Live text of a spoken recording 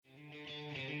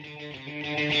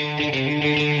want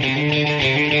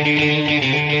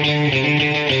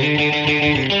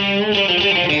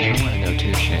to know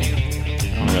too, Shane.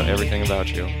 I want to know everything about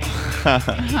you.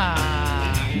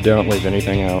 Don't leave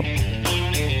anything out.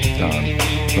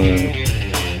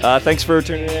 Thanks for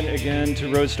tuning in again to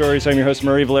Road Stories. I'm your host,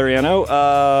 Murray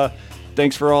Valeriano.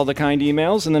 Thanks for all the kind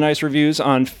emails and the nice reviews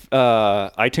on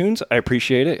iTunes. I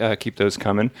appreciate it. Keep those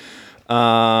coming.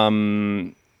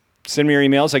 Send me your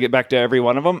emails. I get back to every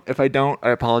one of them. If I don't, I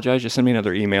apologize. Just send me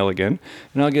another email again,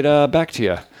 and I'll get back to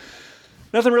you.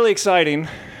 Nothing really exciting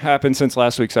happened since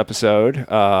last week's episode.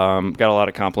 Got a lot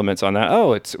of compliments on that.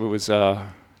 Oh, it was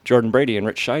Jordan Brady and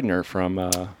Rich Scheidner from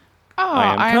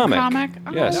I Am Comic.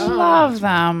 Yes. I love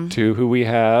them. To who we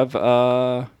have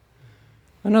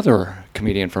another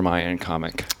comedian from I Am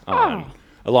Comic on,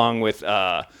 along with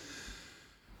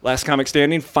Last Comic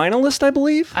Standing finalist, I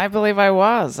believe. I believe I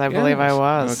was. Okay.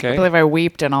 I believe I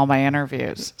weeped in all my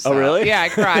interviews. So, oh, really? Yeah, I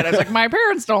cried. I was like, my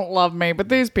parents don't love me, but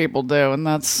these people do, and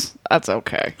that's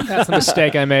okay. That's a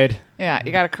mistake I made. Yeah,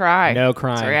 you got to cry. No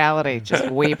crying. It's reality.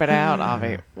 Just weep it out,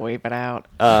 Avi. Weep it out.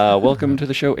 Welcome to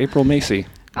the show, April Macie.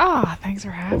 Thanks for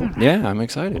having me. Yeah, I'm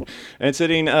excited. And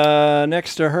sitting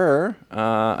next to her,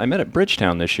 I met at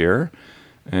Bridgetown this year.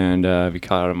 And we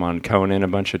caught him on Conan a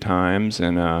bunch of times.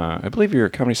 And I believe your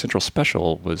Comedy Central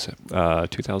special was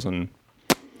 2000,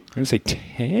 I'm going to say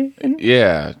 10?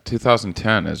 Yeah,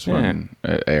 2010 is when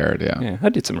it aired, Yeah, I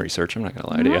did some research. I'm not going to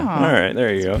lie to you. All right,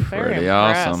 there you go. Pretty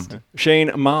awesome.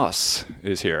 Shane Mauss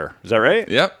is here. Is that right?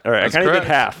 Yep. All right, I kind of did correct.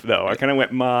 half, though. I kind of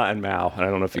went Ma and Mao. And I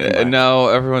don't know if you can No,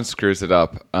 everyone screws it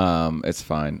up. It's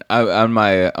fine. On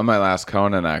my last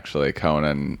Conan, actually,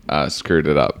 Conan screwed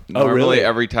it up. Oh, really? Normally,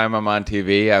 every time I'm on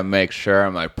TV, I make sure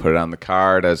I'm like put it on the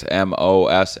card as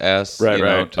MOSS, Right.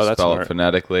 to Oh, that's spell smart. it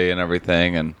phonetically and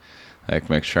everything, and like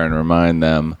make sure and remind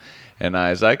them. And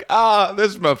I was like, this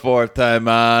is my fourth time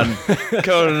on.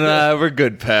 Conan and I, we're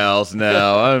good pals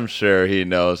now. I'm sure he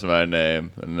knows my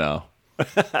name. No.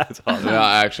 That's awesome. No,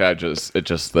 actually, it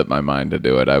just slipped my mind to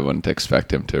do it. I wouldn't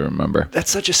expect him to remember. That's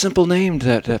such a simple name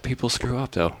that people screw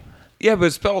up, though. Yeah, but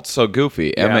it's spelled so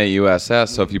goofy. Yeah.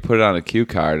 MAUSS. So if you put it on a cue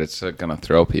card, it's going to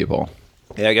throw people.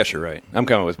 Yeah, I guess you're right. I'm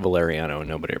coming with Valeriano, and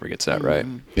nobody ever gets that right.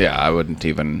 Yeah, I wouldn't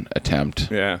even attempt.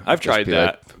 Yeah, I've tried be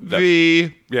that. like,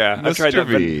 V. Yeah, I've tried Mr.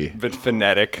 that V. the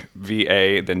phonetic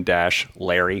VA, then dash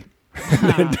Larry,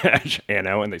 then dash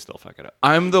Anno, and they still fuck it up.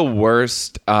 I'm the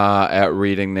worst at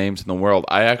reading names in the world.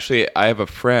 I have a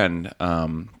friend,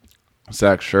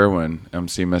 Zach Sherwin,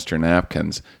 MC Mr.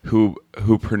 Napkins, who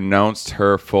pronounced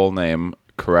her full name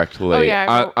correctly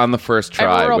on the first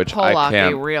try, which I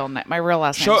can't. My real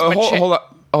last name is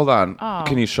Hold on. Oh.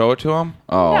 Can you show it to him?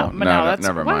 Oh, no, that's,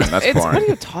 never what? mind. That's boring. What are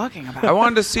you talking about? I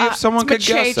wanted to see if someone could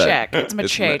guess it. It's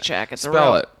Macie. It's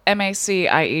spell it.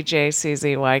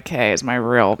 MACIEJCZYK is my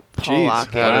real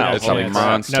Polak. Wow. It's a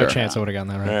monster. No chance I would have gotten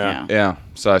that right. Yeah.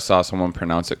 So I saw someone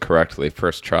pronounce it correctly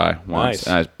first try once, Nice.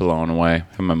 and I was blown away.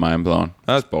 Had my mind blown.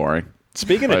 That was boring.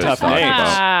 Speaking of What tough I was names,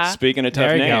 talking speaking of tough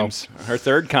There you go. names, her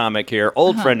third comic here,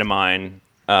 old friend of mine,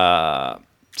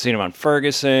 seen him on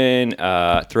Ferguson,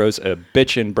 throws a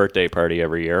bitchin' birthday party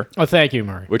every year, Oh, thank you,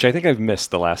 Murray. which I think I've missed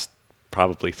the last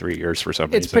probably 3 years for some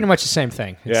reason. It's pretty much the same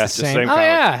thing. It's Yeah, the it's the same. same Oh, comic.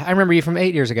 yeah. I remember you from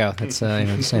 8 years ago. It's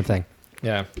the same thing.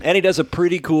 Yeah. And he does a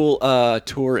pretty cool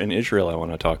tour in Israel I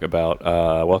want to talk about.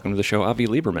 Welcome to the show, Avi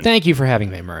Lieberman. Thank you for having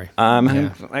me, Murray.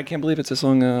 I can't believe it's this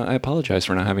long. I apologize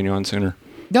for not having you on sooner.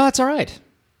 No, that's all right.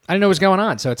 I didn't know what was going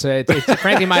on, so it's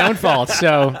frankly my own fault.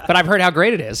 So, but I've heard how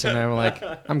great it is, and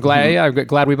I'm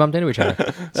glad we bumped into each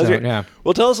other. So, great. yeah.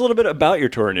 Well, tell us a little bit about your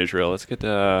tour in Israel. Let's get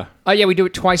to... Yeah, we do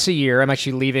it twice a year. I'm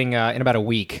actually leaving in about a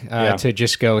week to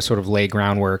just go sort of lay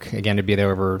groundwork again to be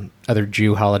there over other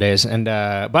Jew holidays. And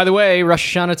by the way,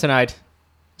 Rosh Hashanah tonight.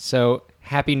 So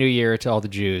Happy New Year to all the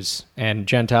Jews, and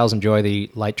Gentiles enjoy the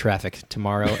light traffic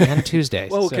tomorrow and Tuesday.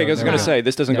 Well, okay, So, I was going to say,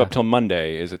 this doesn't go Yeah. up till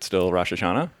Monday. Is it still Rosh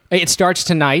Hashanah? It starts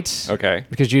tonight. Okay.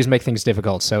 Because Jews make things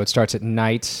difficult, so it starts at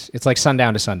night. It's like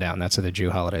sundown to sundown. That's how the Jew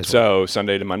holidays work. So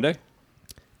Sunday to Monday?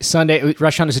 Sunday,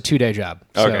 Rosh Hashanah is a 2-day job,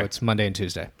 so Okay. it's Monday and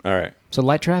Tuesday. All right. So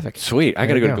light traffic. Sweet. I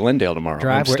got to There go you to Glendale tomorrow.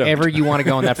 Drive I'm stoked. wherever you want to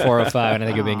go on that 405, and I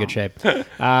think you'll be in good shape.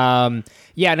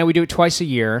 We do it twice a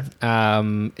year.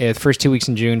 First 2 weeks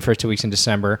in June, first 2 weeks in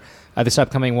December. This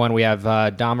upcoming one, we have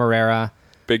Dom Herrera,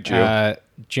 Big Jew.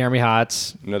 Jeremy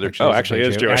Hotz. Another. Actually, Oh, actually, a he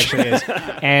big is Jew. Jewish. Actually is.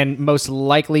 And most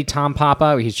likely Tom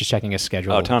Papa. He's just checking his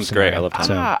schedule. Oh, Tom's great. I love Tom.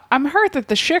 So- I'm hurt that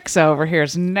the Shiksa over here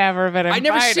has never been invited.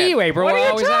 I never see you, April. What We're are you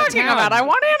always out of talking town. about? I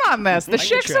want in on this. The I can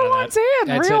get you Shiksa in on wants that. in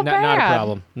That's real not bad. a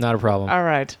problem. Not a problem. All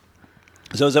right.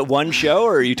 So is it one show,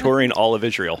 or are you touring all of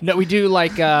Israel? No, we do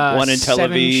like one in Tel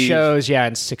 7 Aviv. shows,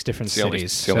 in 6 different cities.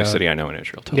 It's the only city I know in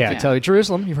Israel. Tel Aviv. Yeah,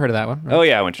 Jerusalem. You've heard of that one, right? Oh,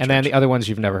 yeah, I went to And then church. the other ones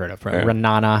you've never heard of, right?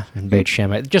 Renana and Beit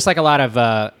Shemesh. Just like a lot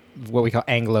of what we call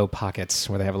Anglo pockets,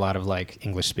 where they have a lot of like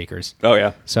English speakers. Oh,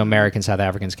 yeah. So Americans, South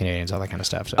Africans, Canadians, all that kind of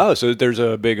stuff. So. Oh, so there's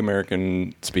a big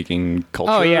American-speaking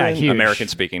culture? Oh, yeah, huge.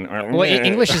 American-speaking. Well,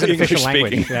 English is an official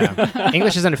language. English-speaking. Yeah.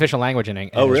 English is an official language in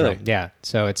Israel. Oh, really? Yeah.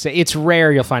 So it's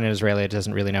rare you'll find an Israeli that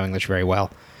doesn't really know English very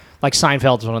well. Like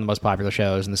Seinfeld is one of the most popular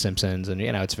shows, and The Simpsons, and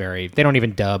it's very. They don't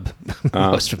even dub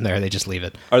most of them there; they just leave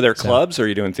it. Are there clubs? Are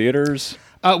you doing theaters?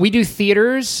 We do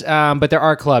theaters, but there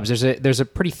are clubs. There's a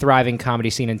pretty thriving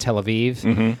comedy scene in Tel Aviv.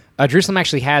 Mm-hmm. Jerusalem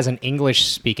actually has an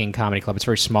English-speaking comedy club. It's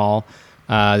very small.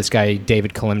 This guy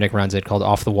David Kalimnik runs it, called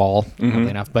Off the Wall.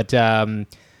 Oddly enough, but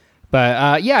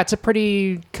it's a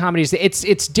pretty comedy.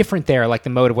 It's different there, like the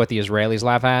mode of what the Israelis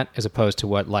laugh at, as opposed to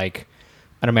what like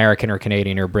an American or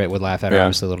Canadian or Brit would laugh at. Yeah.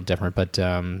 Obviously a little different, but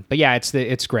yeah,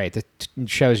 it's great. The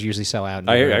shows usually sell out.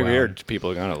 I heard people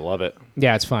are gonna love it.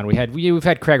 Yeah, it's fun. We've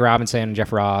had Craig Robinson and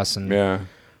Jeff Ross and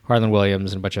Harlan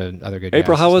Williams and a bunch of other good guys.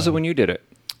 April, how was it when you did it?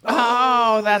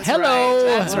 Oh, that's Hello. right.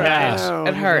 That's right. No,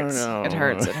 it hurts. no. It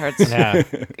hurts. It hurts. Yeah.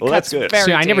 Well, that's good. very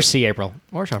See, I never deep. see April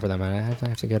or Sean for that matter. I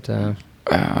have to get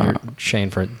Shane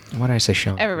for Why did I say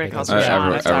Sean? Everybody calls me Sean.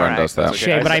 Everyone, It's all everyone right. does that.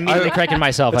 Shane, but I immediately corrected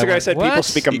myself. That's okay. I went, said people "What?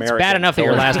 speak It's American. bad enough that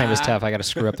your Don't last worry. name is tough. I got to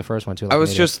screw up the first one too. I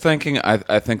was just thinking.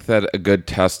 I think that a good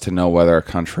test to know whether a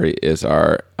country is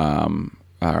our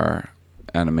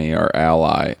enemy or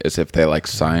ally is if they like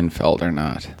Seinfeld or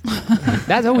not.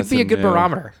 that would be a good new-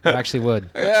 barometer. It actually would.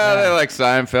 Yeah, they like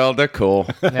Seinfeld. They're cool.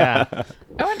 Yeah.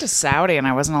 I went to Saudi and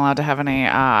I wasn't allowed to have any.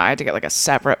 I had to get like a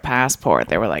separate passport.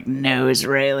 They were like no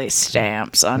Israeli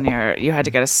stamps on your. You had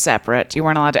to get a separate. You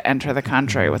weren't allowed to enter the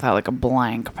country without like a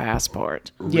blank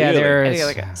passport. Yeah, Really? there You had to is.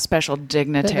 get, like a special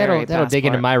dignitary. That'll dig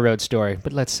into passport. my road story,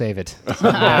 but let's save it.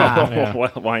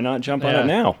 Why not jump on it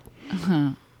now?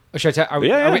 Should I tell,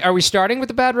 Yeah. are we starting with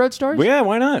the bad road stories? Well, yeah,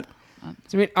 why not?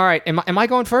 All right. Am I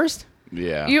going first?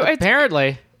 Yeah.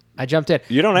 Apparently, I jumped in.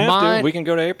 You don't have to. We can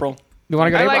go to April. You want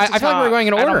to go? I To like April? to I feel like talk. we're going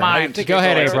in I don't order. mind. Go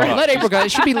ahead, April. April. Let April go.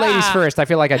 It should be ladies first. I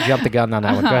feel like I jumped the gun on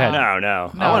that one. Go ahead.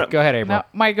 No. Go ahead, April.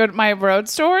 No, my road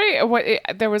story.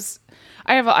 There was.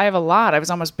 I have a lot. I was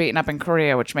almost beaten up in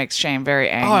Korea, which makes Shane very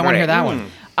angry. Oh, I want to hear that one.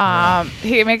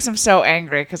 He makes him so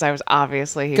angry because I was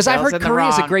obviously Because I've heard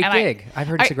Korea's a great And gig. I've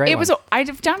heard it's a great one.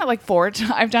 I've done it like 4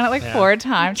 times. I've done it like 4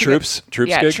 times. Troops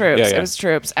Yeah, gig? troops. Yeah. It was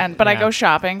troops, but I Yeah. go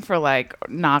shopping for like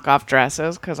knockoff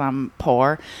dresses because I'm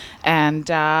poor. And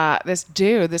this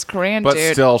Korean but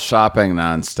dude, still shopping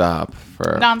nonstop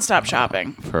for nonstop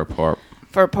shopping for poor.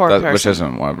 for a poor person. Which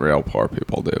isn't what real poor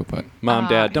people do, but Mom,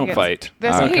 Dad, He don't gets- fight. He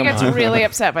Come gets on. really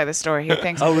upset by the story. He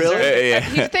thinks. Oh, really? Yeah.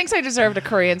 He thinks I deserved a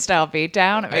Korean style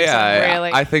beatdown. It makes him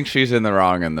really. I think she's in the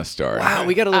wrong in this story. Wow,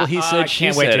 we got a little he I said, she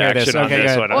can't wait to said hear this. action on Okay,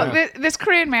 this good. one. Well, this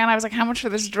Korean man, I was like, "How much for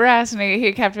this dress?" And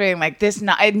he kept being like, "This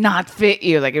not fit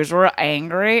you." Like he was real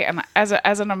angry. And as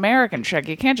an American chick,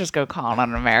 you can't just go calling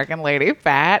on an American lady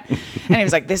fat. And he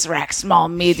was like, "This rack small,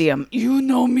 medium. You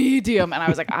know medium." And I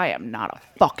was like, "I am not a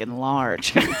fucking large."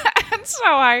 And so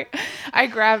I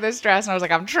grabbed this dress and I was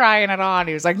like, "I'm trying it on."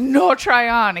 He was like, "No, try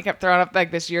on." He kept throwing up like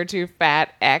this "you're too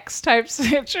fat" X type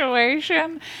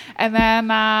situation. And then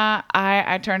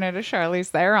I turned into Charlize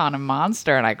Theron in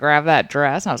Monster and I grabbed that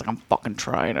dress and I was like, "I'm fucking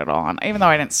trying it on." Even though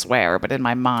I didn't swear, but in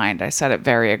my mind I said it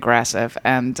very aggressive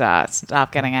and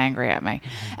stopped getting angry at me.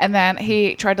 And then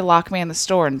he tried to lock me in the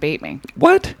store and beat me.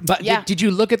 What? But Yeah. did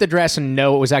you look at the dress and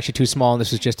know it was actually too small and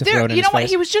this was just to throw it in You his know what?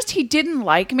 face? He didn't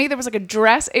like me. There was like a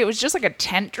dress. It was just like a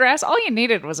tent dress. All you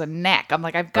needed was a neck. I'm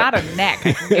like, I've got a neck.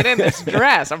 I can get in this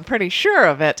dress. I'm pretty sure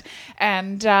of it.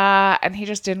 And he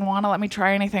just didn't want to let me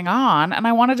try anything on. And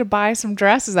I wanted to buy some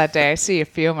dresses that day. I see you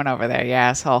fuming over there, you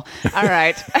asshole. All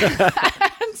right.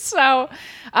 And so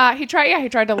he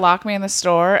tried to lock me in the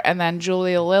store, and then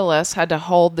Julia Lillis had to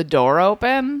hold the door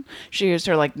open. She used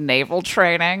her like naval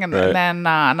training, and Right. then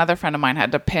another friend of mine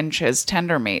had to pinch his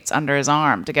tender meats under his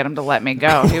arm to get him to let me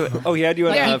go. Oh, he had you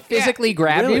in Like, a... he physically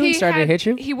grabbed you and started to hit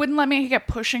you? He wouldn't let me. He kept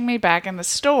pushing me back in the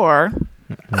store.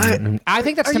 I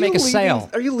think that's to make a sale.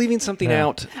 Are you leaving something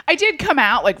out? I did come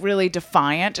out like really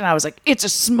defiant, and I was like, "It's a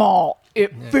small.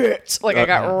 It fits." Like I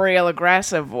got real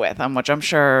aggressive with him, which I'm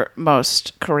sure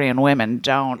most Korean women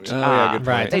don't. yeah, good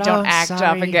point. They don't Oh, act up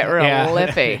sorry. and get real Yeah.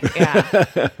 lippy.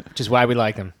 Yeah. Which is why we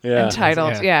like them. Yeah.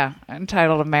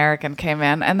 Entitled American came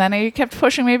in, and then he kept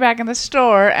pushing me back in the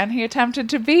store, and he attempted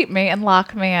to beat me and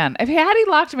lock me in. If he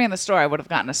locked me in the store, I would have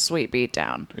gotten a sweet beat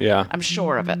down. Yeah. I'm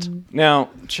sure of it. Now,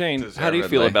 Shane, how do you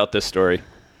feel Deservedly. about this story?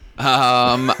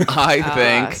 I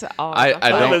think that's awful.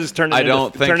 I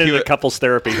don't think turn he into couples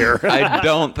therapy here. I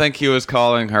don't think he was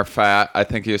calling her fat. I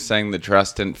think he was saying the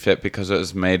dress didn't fit because it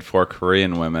was made for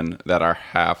Korean women that are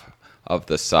half of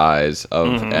the size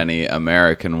of any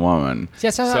American woman. See,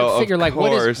 that's how I figure. Like,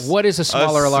 what is a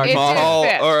small or a large? Small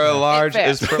or a large It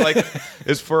is fit. for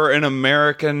is for an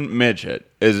American midget.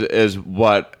 Is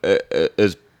what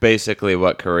is basically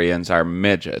what Koreans are,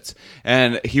 midgets.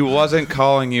 And he wasn't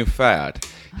calling you fat.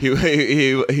 He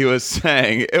was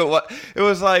saying it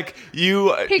was like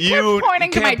you kept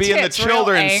pointing to my can't be in the tits real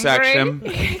children's angry. section.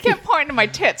 He kept pointing to my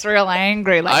tits real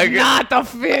angry, like not to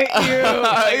fit you.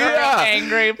 Like, real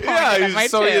angry, pointing at my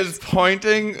so he tits. is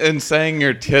pointing and saying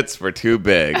your tits were too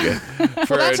big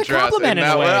for that's a a dress. compliment and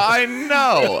in a way. I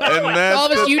know, and that's All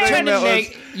of us, the you thing tend to that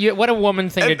make. What a woman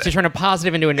thing to turn a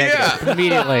positive into a negative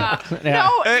immediately. Yeah.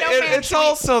 It's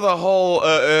also the whole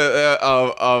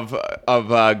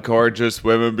of gorgeous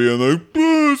women being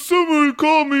like, somebody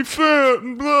called me fat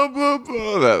and blah blah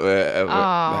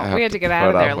blah. We had to get out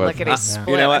of there, lickety split.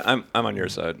 You know what? I'm on your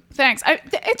side. Thanks.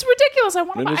 It's ridiculous. I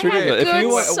want It to is have ridiculous. If good, you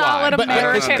want- solid Why?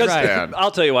 American. But- Right.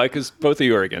 I'll tell you why. Because both of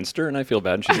you are against her, and I feel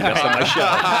bad. She's a guest on my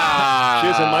show. She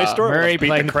was in my store. Murray Beat the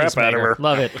playing crap out of her.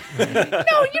 Love it. No,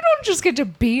 you don't just get to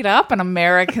beat up an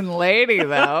American lady,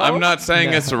 though. I'm not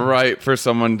saying it's right for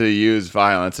someone to use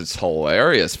violence. It's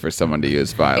hilarious for someone to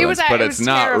use violence, but it it's was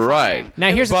not terrifying. right.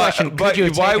 Now here's the question: But Could you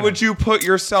have why taken would him? you put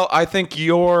yourself? I think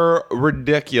you're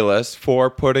ridiculous for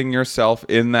putting yourself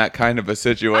in that kind of a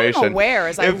situation. I'm aware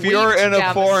as I if you're weeped in a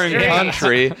down the foreign street.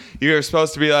 country, you're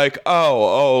supposed to be like,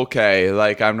 oh, okay,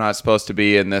 like I'm not supposed to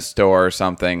be in this store or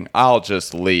something. I'll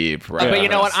just leave. Right? But you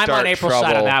know what? I'm Start on April's side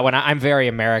on trouble. that one. I'm very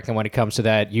American when it comes to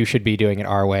that. You should be doing it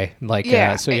our way. Like,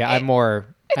 Yeah. I'm more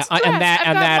It's on dress. that I've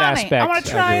on got that money. aspect. I want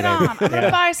to try it agree on. there. I'm going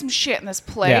to buy some shit in this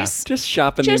place. Just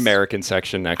shop in the Just- American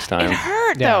section next time. It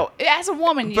hurt Yeah. though. As a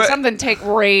woman, But- something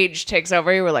rage takes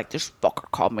over. You were like, "This fucker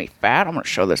called me fat. I'm going to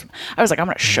show this." I was like, "I'm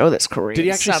going to show this Korean." Did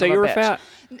he actually son say of a you were bitch." fat?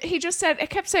 He just said it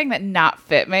kept saying that not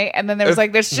fit me, and then there was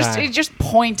he's just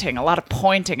pointing, a lot of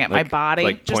pointing at my body,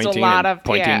 like just a pointing lot and of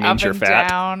pointing up means you're and fat?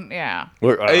 down, yeah.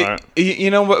 You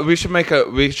know what? We should make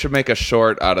a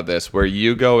short out of this where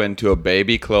you go into a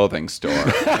baby clothing store. And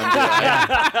be like,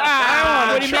 I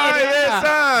want to try this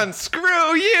on.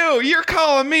 Screw you! You're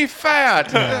calling me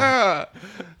fat.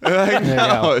 Like,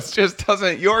 no, it just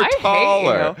doesn't. You're I hate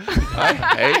taller. you. I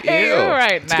hate Hey, you. you're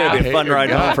right It's going to now. be a fun your ride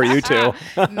home guts. for you two.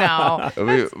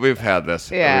 No. We've had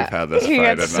this. Yeah, We've had this he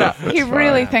fight gets enough. so, he It's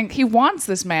really fine. think he wants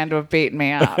this man to have beaten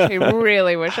me up. He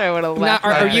really wish I would have Now, left.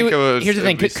 are him. you? think it was- Here's the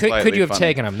thing: it'd be could you slightly have funny.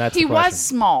 taken him? That's He the question. was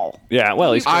small. Yeah,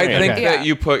 well, he's I Korean. think Yeah. that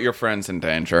you put your friends in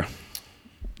danger.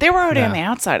 They were already Yeah. on the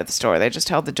outside of the store. They just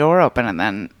held the door open and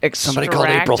then Somebody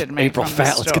extracted called April me April from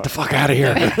fat. Let's get the store. fuck out of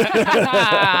here.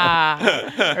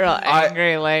 Real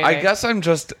angry lady. I guess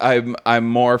I'm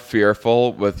more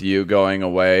fearful with you going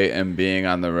away and being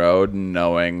on the road,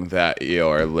 knowing that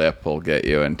your lip will get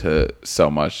you into so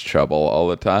much trouble all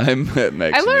the time. It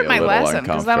makes I learned me my a little lesson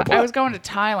because uncomfortable. I was going to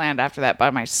Thailand after that by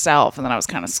myself, and then I was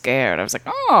kind of scared. I was like,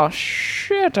 "Oh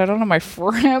shit, I don't know my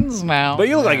friends now." But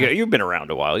you look like you've been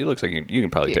around a while. You look like you can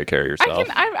probably take care of I yourself.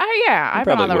 can. I've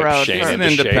been probably on the whip road. Shane She's For, an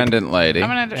into shape. independent lady. She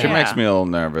yeah. makes me a little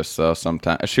nervous though.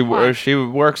 Sometimes she Why? she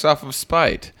works off of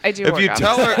spite. I do If work you off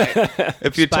tell of her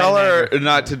if you Spite tell and her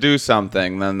not to do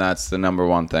something, then that's the number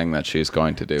one thing that she's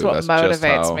going to do. It's what That's just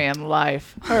motivates how- me in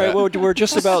life. All right, well, we're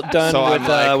just about done So I'm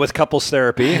like- with couples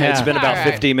therapy. Yeah. It's been about All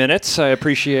right. 50 minutes. I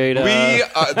appreciate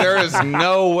There is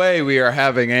no way we are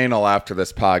having anal after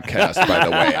this podcast, by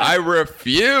the way. I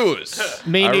refuse.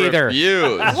 Me I neither.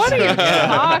 refuse. What are you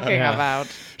talking about?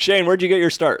 Shane, where'd you get your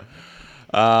start?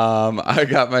 I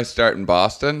got my start in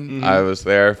Boston. Mm-hmm. I was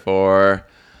there for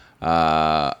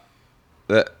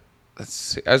let's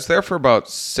see. I was there for about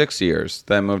 6 years.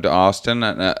 Then I moved to Austin,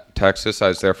 Texas. I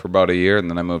was there for about a year, and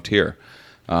then I moved here.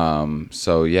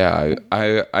 So yeah,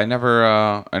 I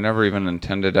never even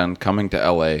intended on coming to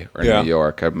LA or Yeah. New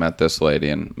York. I met this lady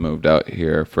and moved out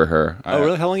here for her. Oh,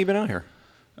 really? How long you been out here?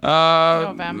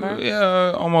 November?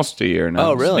 Yeah, almost a year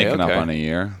now. Oh, really? Sneaking Okay. up on a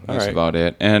year. That's right. about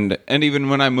it. And even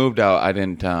when I moved out, I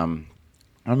didn't.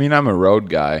 I mean, I'm a road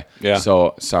guy. Yeah.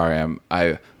 So sorry,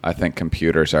 I think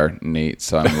computers are neat.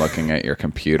 So I'm looking at your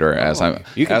computer as I'm.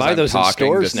 You can as buy I'm those in talking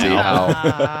stores to see now.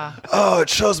 How, it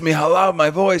shows me how loud my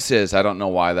voice is. I don't know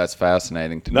why that's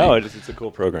fascinating to me. No, it's a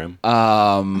cool program.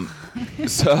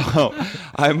 So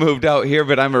I moved out here,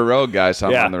 but I'm a road guy, so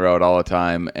I'm Yeah. on the road all the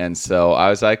time. And so I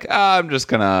was like, I'm just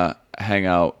gonna hang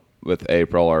out with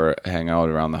April or hang out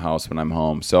around the house when I'm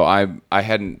home. So I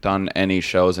hadn't done any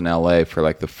shows in LA for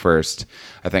like the first,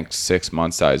 I think, 6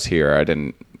 months I was here. I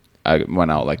didn't I went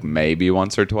out like maybe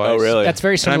once or twice. Oh, really? That's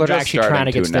very similar to just actually trying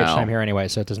to get starting stage to time now. here anyway,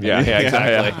 so it doesn't Yeah, matter.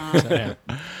 exactly. So, yeah.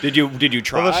 Did you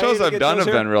try? Well, the shows to I've get done those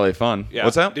have here? been really fun. Yeah.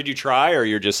 What's that? Did you try, or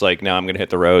you're just like, no, I'm going to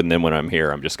hit the road, and then when I'm here,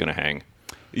 I'm just going to hang?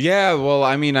 Yeah, well,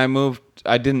 I mean, I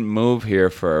didn't move here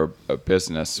for a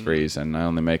business reason. I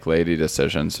only make lady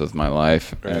decisions with my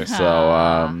life. And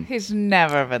so, He's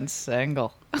never been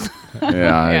single.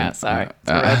 yeah. Yeah, sorry. It's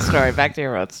a road story. Back to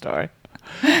your road story.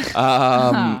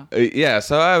 Yeah,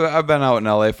 so I've been out in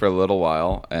LA for a little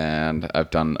while, and I've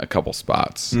done a couple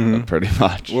spots, pretty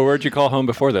much. Well, where'd you call home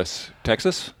before this?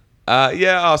 Texas?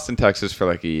 Yeah, Austin, Texas for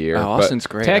like a year. Oh, but- Austin's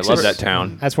great. Texas. I love that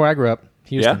town. That's where I grew up.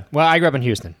 Houston. Yeah? Well, I grew up in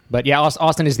Houston, but yeah,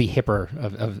 Austin is the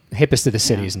hippest of the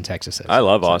cities in Texas. I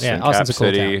love Austin. Yeah, Austin's Cap a cool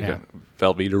City, town, yeah.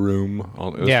 Velveeta Room,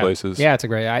 all those yeah. places. Yeah, it's a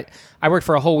great. I worked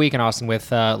for a whole week in Austin with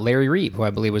Larry Reeb, who I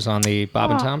believe was on the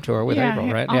Bob and Tom tour with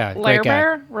April, right? Yeah, Lair great guy.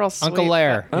 Bear, real sweet. Uncle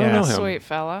Lair. I don't yeah. know him. Sweet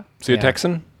fella. So you a Yeah.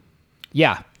 Texan?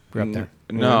 Yeah, grew up there.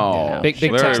 No. Yeah. Big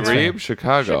Larry Texas fan. Reeb,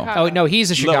 Chicago. Chicago. Oh no,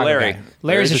 he's a Chicago Larry. guy. Larry's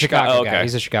Larry's a a Chicago Chicago- guy. okay.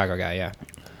 He's a Chicago guy. Yeah.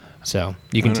 So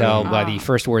you can tell by the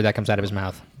first word that comes out of his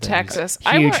mouth. Texas.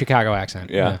 Huge Chicago accent.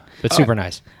 Yeah. But super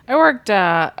nice. I worked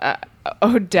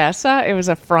Odessa. It was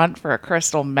a front for a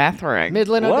crystal meth ring.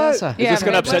 Midland, What? Odessa. Is this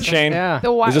going to upset Shane? Yeah.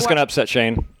 Is this going to upset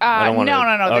Shane? I don't wanna-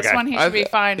 No. This Okay. one he should be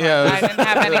fine with. yeah, I didn't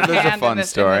have any this is a hand fun in this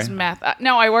story. meth.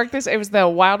 No, I worked this. It was the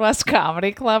Wild West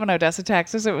Comedy Club in Odessa,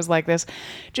 Texas. It was like this.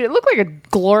 It looked like a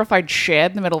glorified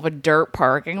shed in the middle of a dirt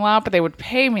parking lot, but they would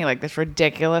pay me like this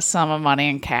ridiculous sum of money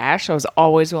in cash. So I was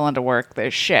always willing to work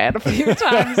this shed a few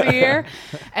times a year.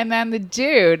 And then the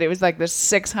dude, it was like this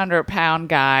 600-pound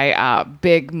guy,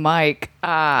 Big Mike.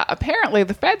 Apparently,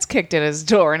 the feds kicked in his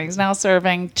door, and he's now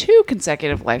serving 2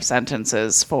 consecutive life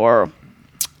sentences for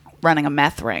running a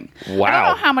meth ring. Wow. I don't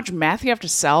know how much meth you have to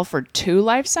sell for 2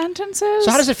 life sentences. So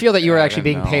how does it feel that you were actually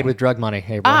being don't know. paid with drug money,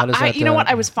 April? How does that, you know what?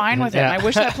 I was fine with it. yeah. And I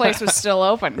wish that place was still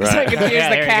open because I could use Yeah,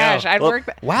 the there you cash. go. I'd Well, work.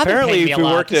 Wow, Apparently, they're paying me if a you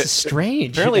lot. worked This at is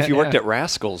strange. Apparently, if you Yeah. worked at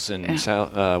Rascals in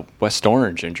West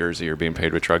Orange in Jersey, you're being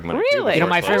paid with drug money. too, Really? You know,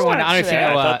 my before favorite one. That's I don't know if you not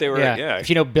know. true. I thought they were- yeah. If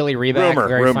you know Billy Reback, Rumor,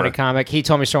 very rumor. funny comic. He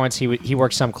told me so once he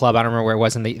worked some club. I don't remember where it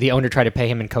was, and the owner tried to pay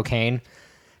him in cocaine.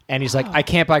 And he's like, I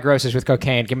can't buy groceries with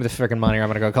cocaine. Give me the freaking money, or I'm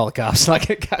gonna go call the cops.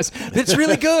 Like, guys, it's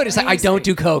really good. It's like, I don't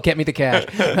do coke. Get me the cash.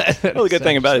 Well, the good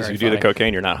thing about it is very you do the funny.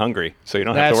 cocaine, you're not hungry, so you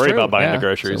don't have That's to worry true, about buying yeah. the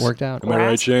groceries. So it worked out. Am I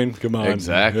right, Shane? Come on.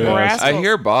 Exactly. Yeah. Rascals. I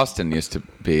hear Boston used to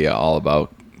be all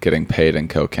about getting paid in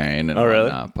cocaine. And Oh, really?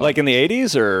 whatnot, but- Like in the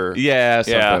 80s, or yeah,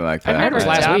 something Yeah. like that. I've never It was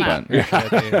last done week.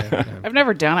 it. I've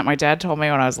never done it. My dad told me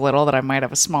when I was little that I might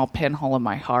have a small pinhole in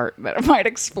my heart that it might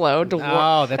explode.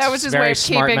 Oh, that's that was his very way of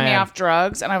smart keeping me man. off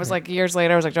drugs. And I was like, years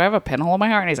later, I was like, do I have a pinhole in my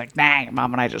heart? And he's like, nah, your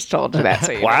mom and I just told you that,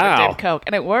 so you Wow. never did coke.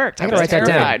 And it worked. I I'm was gonna write that down.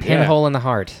 terrified. Pinhole in the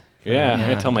heart. yeah, I'm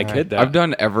gonna tell my kid that. I've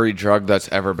done every drug that's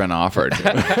ever been offered.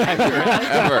 every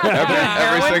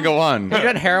single one. Have you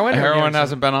done heroin? Heroin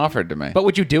hasn't been offered to me. But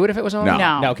would you do it if it was on?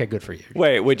 No. Okay, good for you.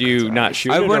 Wait, would you not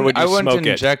shoot I it, or wouldn't, would you I wouldn't smoke it?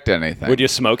 inject anything. Would you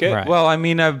smoke it? Right. Well, I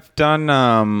mean, I've done.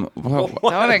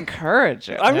 Don't encourage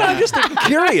it. I'm not just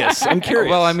curious. I'm curious.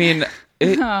 Well, I mean,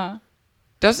 it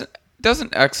doesn't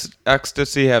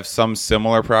ecstasy have some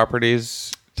similar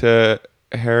properties to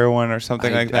heroin or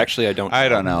something like that? actually, I don't. I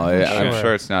don't know. I'm Sure.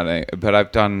 sure it's not. But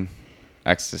I've done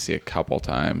ecstasy a couple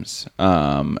times.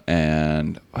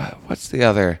 And what's the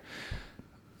other?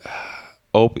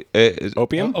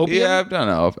 Opium? Opium? Yeah, I've done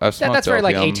it. I've smoked That's very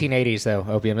like opium. 1880s though.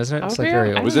 Opium, isn't it? It's like Opium?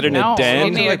 very I old. Was it in a No, den?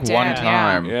 you need a Like one den,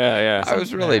 time. Yeah. I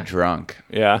was really drunk.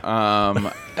 Yeah.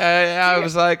 I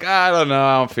was like, I don't know.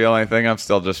 I don't feel anything. I'm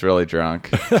still just really drunk.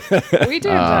 We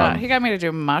did. He got me to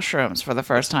do mushrooms for the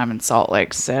first time in Salt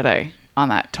Lake City on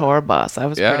that tour bus. That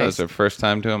was Yeah, pretty. it was their first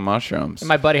time doing mushrooms.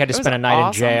 My buddy had to It was spend a night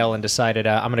awesome. in jail and decided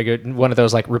I'm going to go one of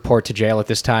those like report to jail at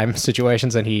this time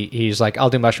situations. And he's like, I'll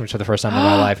do mushrooms for the first time in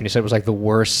my life. And he said it was like the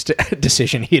worst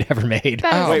decision he'd ever made.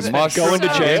 That Oh, is wait, mushrooms going to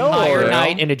jail? Entire or-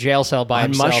 night in a jail cell by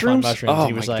On himself mushrooms? on mushrooms. Oh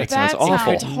he was my- like, that sounds That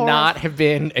awful. sounds could not have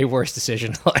been a worse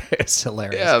decision. It's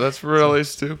hilarious. Yeah, that's really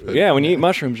stupid. Yeah, when you eat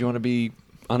mushrooms, you want to be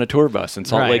on a tour bus in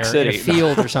Salt Right, Lake or City. in a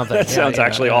field or something. That sounds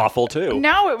actually awful too.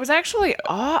 No, it was actually.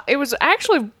 It was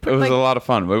actually It was like a lot of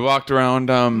fun. We walked around.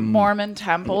 Mormon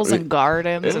temples and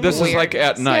gardens. and This was like weird-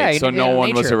 at night, Yeah, so no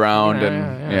one was nature. around, Yeah,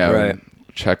 and yeah, Right.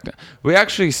 we checked. We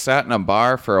actually sat in a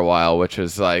bar for a while, which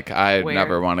is like I Weird.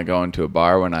 never want to go into a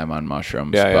bar when I'm on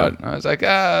mushrooms. Yeah, yeah. But I was like,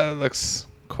 it looks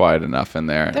quiet enough in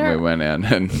there, There- and we went in,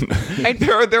 and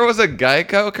there was a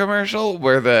Geico commercial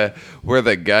where the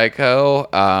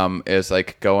Geico is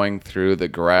like going through the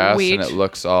grass, Wheat. and it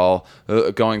looks all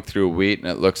going through wheat, and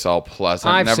it looks all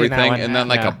pleasant I've and seen that everything, one, and then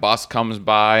like yeah. a bus comes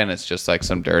by, and it's just like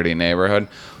some dirty neighborhood.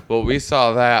 Well, we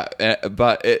saw that,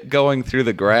 but it going through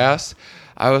the grass.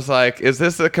 I was like, is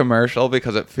this a commercial?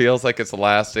 Because it feels like it's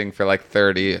lasting for like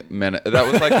 30 minutes.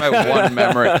 That was like my one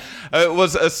memory. It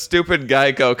was a stupid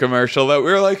Geico commercial that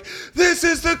we were like, this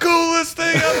is the coolest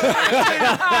thing I've ever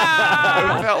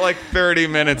seen. It felt like 30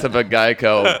 minutes of a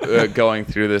Geico going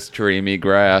through this dreamy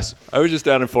grass. I was just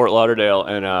down in Fort Lauderdale,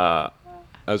 and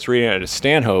I was reading it.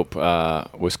 Stanhope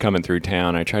was coming through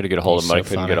town. I tried to get a hold of him, but I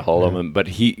couldn't get a hold of him. But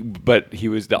he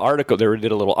was the article. They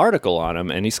did a little article on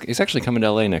him, and he's actually coming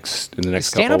to LA in the next couple of weeks.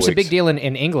 Stanhope's a big deal in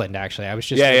England, actually. I was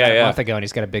just a month ago, and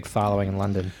he's got a big following in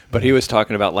London. But he was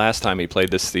talking about last time he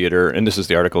played this theater, and this is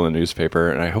the article in the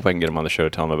newspaper, and I hope I can get him on the show to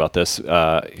tell him about this.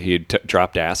 He had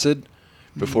dropped acid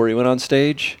before he went on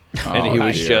stage, and he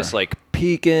was just like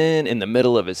peeking in the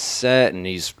middle of his set, and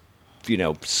he's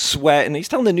sweat, and he's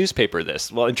telling the newspaper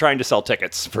this and trying to sell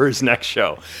tickets for his next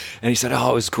show. And he said,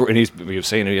 it was great. And he was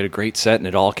saying he had a great set, and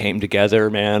it all came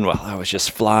together, man, while I was just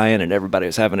flying, and everybody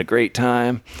was having a great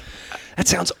time. That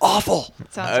sounds awful.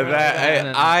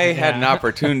 I had an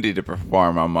opportunity to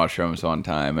perform on mushrooms one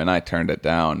time, and I turned it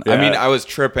down. Yeah. I mean, I was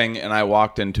tripping, and I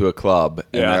walked into a club,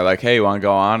 and they're like, hey, you want to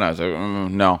go on? I was like,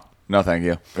 no, thank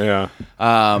you. Yeah.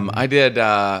 I did,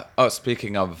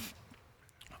 speaking of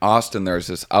Austin, there's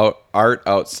this Art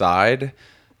Outside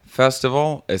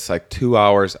festival. It's like 2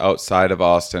 hours outside of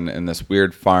Austin in this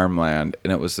weird farmland,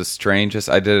 and it was the strangest.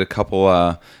 I did it a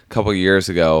couple years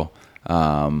ago.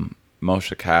 Moshe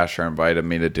Kasher invited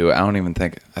me to do it.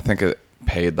 I think it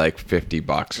paid like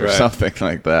 $50 or something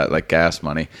like that, like gas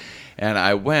money. And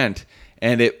I went,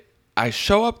 and I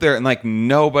show up there, and like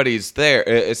nobody's there.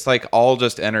 It's like all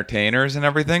just entertainers and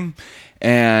everything,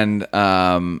 and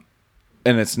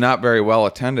it's not very well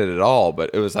attended at all, but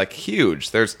it was like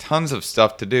huge. There's tons of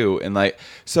stuff to do. And like,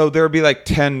 so there would be like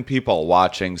 10 people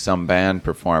watching some band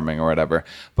performing or whatever,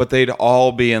 but they'd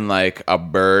all be in like a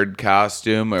bird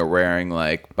costume or wearing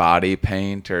like body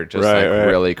paint or just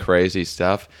really crazy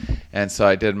stuff. And so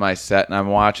I did my set, and I'm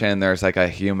watching, and there's like a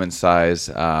human size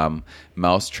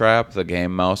mousetrap, the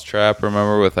game Mousetrap,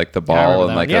 remember, with like the ball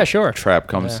and like trap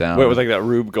comes down. Wait, with like that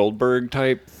Rube Goldberg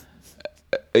type?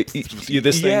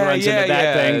 This thing runs into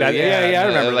that thing. I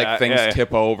remember like that. Things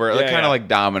tip over, kind of like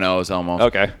dominoes almost.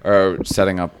 Okay, or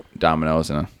setting up dominoes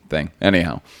in a thing.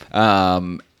 Anyhow,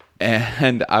 and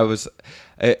I was.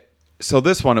 So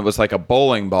this one, it was like a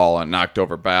bowling ball and knocked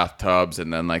over bathtubs,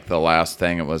 and then like the last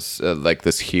thing, it was like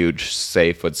this huge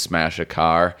safe would smash a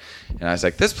car, and I was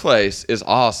like, this place is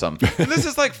awesome. And this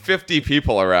is like 50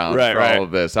 people around for all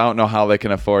of this. I don't know how they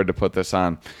can afford to put this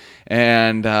on.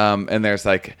 And there's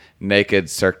like naked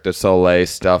Cirque du Soleil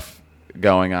stuff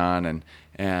going on,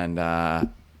 and I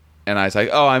was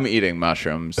like, I'm eating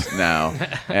mushrooms now.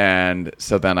 And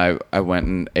so then I went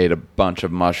and ate a bunch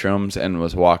of mushrooms and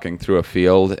was walking through a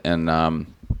field, and all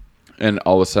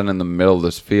of a sudden in the middle of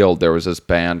this field there was this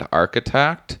band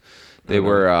Architect. They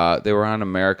were on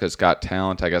America's Got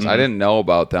Talent, I guess. I didn't know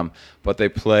about them, but they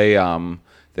play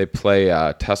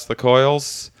Tesla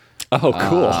coils. Oh,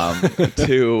 cool!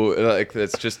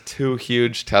 It's just two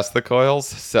huge Tesla coils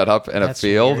set up in a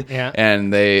field, weird. Yeah.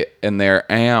 And their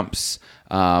amps,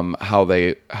 how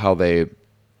they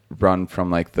run from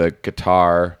like the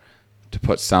guitar to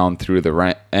put sound through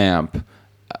the amp.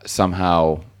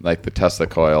 Somehow, like the Tesla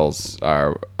coils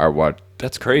are what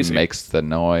that's crazy makes the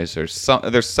noise, or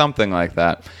there's something like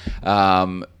that.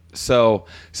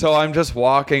 So I'm just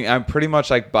walking. I'm pretty much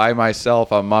like by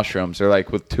myself on mushrooms, or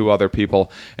like with two other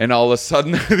people, and all of a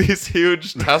sudden these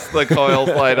huge Tesla coils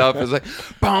light up. It's like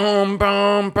boom,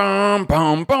 boom, boom,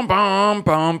 boom, boom, boom,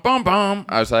 boom, boom, boom.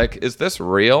 I was like, "Is this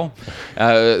real?"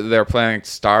 They're playing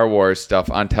Star Wars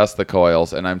stuff on Tesla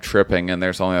coils, and I'm tripping. And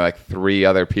there's only like 3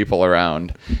 other people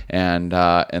around, and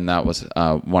that was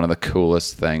one of the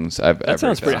coolest things I've ever. That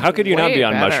sounds pretty. How could you not be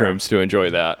on mushrooms to enjoy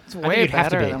that? It's way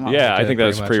better than what I think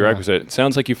that's prerequisite. It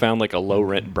sounds like you found like a low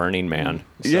rent Burning Man.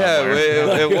 Yeah,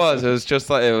 it was. It was just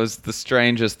like, it was the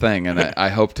strangest thing, and I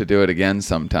hope to do it again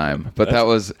sometime. But that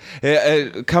was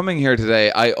coming here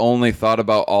today. I only thought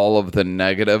about all of the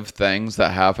negative things that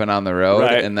happen on the road,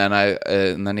 and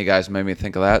then you guys made me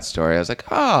think of that story. I was like,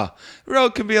 the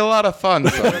road can be a lot of fun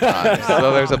sometimes.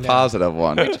 So there's a positive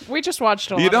one. We just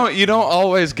watched You don't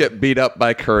always get beat up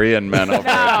by Korean men over a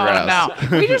dress.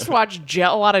 No. We just watched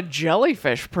a lot of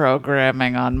jellyfish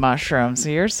programming on mushrooms. So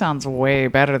yours sounds way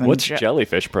better than what's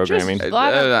jellyfish programming?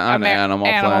 On Animal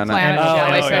Planet.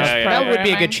 Jellyfish programming. That would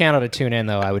be a good channel to tune in,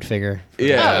 though, I would figure.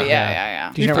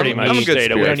 Yeah. You pretty much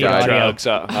stayed away from drugs,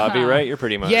 Avi, right? You're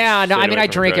pretty much. Yeah, no, I mean, I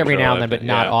drink every now and then, but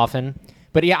not often.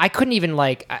 But yeah, I couldn't even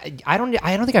like. I don't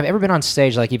think I've ever been on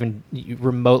stage like even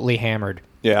remotely hammered.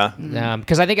 Yeah.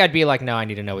 Because I think I'd be like, no, I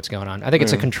need to know what's going on. I think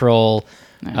it's a control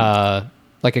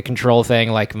like a control thing,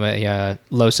 like my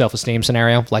low self-esteem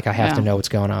scenario. Like I have to know what's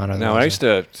going on. No, I used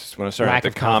to, when I started Lack at the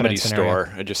of comedy confidence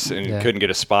store, I just couldn't get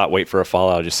a spot, wait for a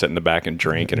Fallout, I'd just sit in the back and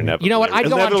drink, and inevitably. You know what? I'd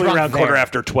go on inevitably drunk around there. quarter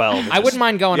after 12. I wouldn't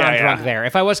mind going on Yeah, drunk yeah. there.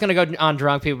 If I was going to go on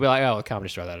drunk, people would be like, "Oh, a comedy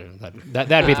store.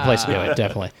 That'd be the place to do it,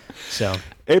 definitely." So,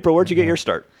 April, where'd you get your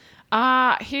start?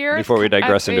 Here Before we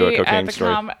digress into a cocaine at the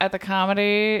story. At the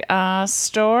comedy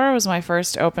store was my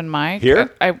first open mic.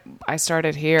 Here? I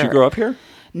started here. Did you grow up here?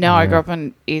 No, I grew up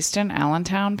in Easton,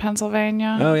 Allentown,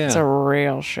 Pennsylvania. Oh, yeah. It's a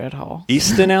real shithole.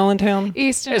 Easton, Allentown?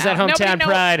 Easton Is that Nobody hometown knows-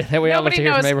 pride that we all love to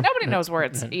hear from April? Nobody knows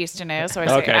where Easton is, so I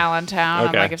say Okay. Allentown.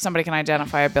 Okay. I'm like, if somebody can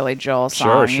identify a Billy Joel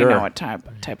song, Sure. you know what type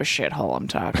of shithole I'm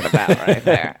talking about right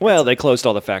there. Well, they closed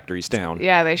all the factories down.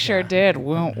 Yeah, they sure did.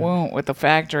 Woont woont with the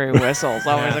factory whistles.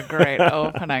 Always a great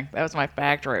opening. That was my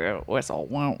factory whistle.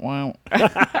 Woont woont.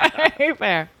 Right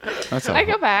there. I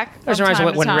go back. that from reminds me time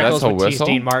of when to time. Rickles That's a would tease whistle?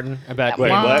 Dean Martin about.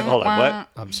 Wait, what? Hold on, what?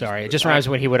 I'm sorry. It just reminds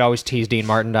me when he would always tease Dean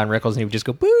Martin, Don Rickles, and he would just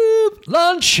go, "Boop,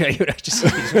 lunch." He would just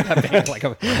tease him that big, like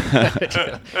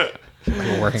a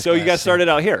working So you class. got started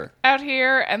out here? Out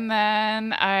here, and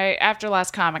then after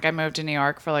Last Comic, I moved to New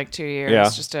York for like 2 years Yeah.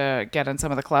 just to get in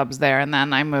some of the clubs there, and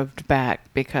then I moved back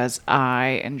because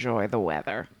I enjoy the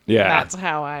weather. Yeah. That's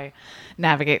how I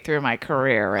navigate through my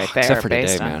career right there. Except for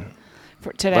based today, on, man.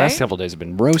 For today? Last couple days have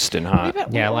been roasting hot.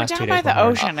 Yeah, we're last down 2 by days the were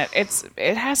hard. ocean.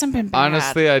 It hasn't been bad.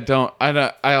 Honestly,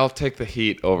 I'll take the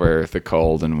heat over the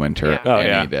cold in winter Yeah.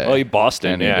 any day. Well,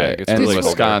 Boston, Any yeah. day. It gets And really cold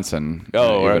there. Wisconsin,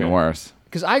 Oh, even okay. worse.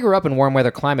 Because I grew up in warm weather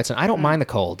climates, and I don't mind the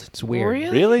cold. It's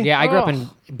weird. Really? Yeah, I grew up Oh.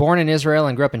 born in Israel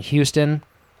and grew up in Houston,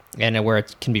 and where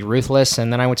it can be ruthless.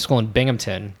 And then I went to school in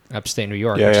Binghamton, upstate New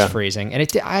York, Yeah, which yeah. is freezing. And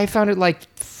I found it like,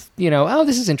 oh,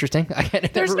 this is interesting.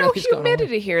 There's no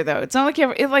humidity here, though. It's not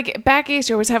like like back east,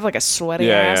 you always have like a sweaty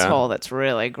Yeah, yeah. asshole that's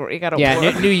really you got to Yeah,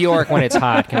 work. New York when it's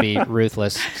hot can be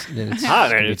ruthless. It's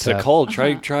Hot, and can be it's a tough. cold.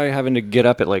 Try having to get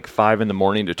up at like 5 in the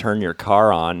morning to turn your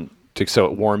car on so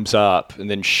it warms up, and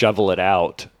then shovel it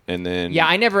out, and then Yeah,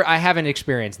 I haven't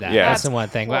experienced that. Yeah. That's the one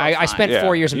thing. Well, I spent fine.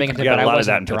 4 years in You Binghamton, got but a I lot of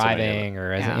that wasn't in Pennsylvania. driving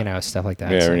or Yeah. stuff like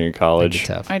that. Yeah, so when you're in it'd be college.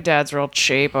 tough. My dad's real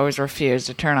cheap. Always refused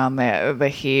to turn on the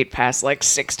heat past like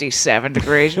 67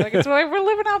 degrees. You're like, it's like we're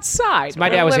living outside. My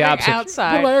dad We're was the living opposite.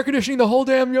 Outside. Put my air conditioning the whole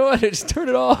damn yard. Just turn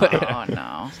it off. Oh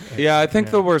no. Yeah, I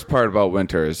think the worst part about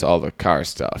winter is all the car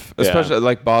stuff. Especially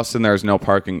like Boston, there's no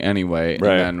parking anyway.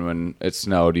 Right. And then when it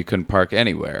snowed, you couldn't park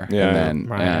anywhere. Yeah. And then,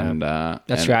 Right.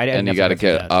 That's and, true. I and you definitely got to went through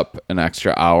get that. up an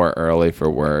extra hour early for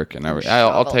work and everything.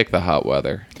 I'll take the hot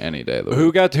weather any day of the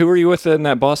week. Who were you with in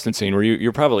that Boston scene?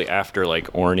 You're probably after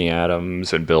like Orny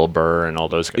Adams and Bill Burr and all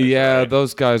those guys. Yeah, right?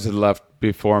 those guys had left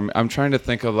before me. I'm trying to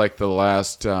think of like the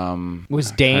last.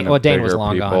 Was Dane? kind of Well, Dane was bigger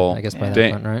long people. gone. I guess by that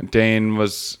Dane, point, right? Dane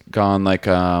was gone like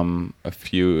a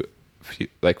few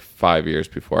like 5 years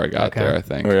before I got Okay. there. I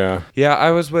think. Oh, yeah. Yeah,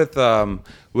 I was with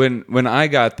when I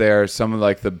got there. Some of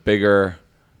like the bigger.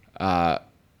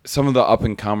 Some of the up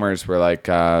and comers were like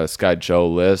this guy Joe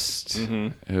List,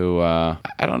 who I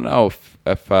don't know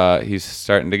if he's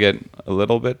starting to get a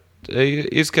little bit.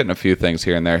 He's getting a few things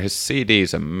here and there. His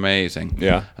CD's amazing.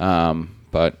 Yeah.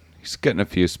 But he's getting a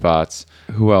few spots.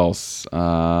 Who else?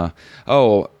 Mike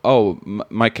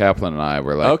Kaplan and I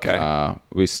were like, Okay.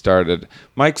 we started.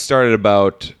 Mike started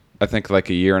about I think like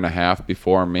a year and a half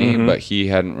before me, but he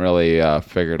hadn't really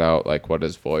figured out like what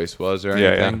his voice was or Yeah,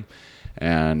 anything.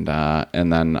 And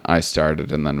then I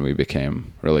started, and then we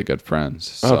became really good friends.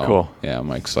 So, Oh, cool. Yeah,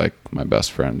 Mike's like my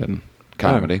best friend in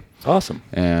comedy. Awesome.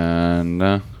 And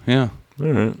yeah, All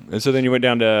right. And so then you went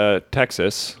down to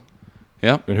Texas.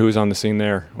 yeah. And who was on the scene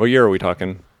there? What year are we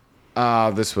talking?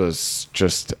 This was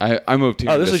just I moved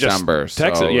here Oh, in this was just December.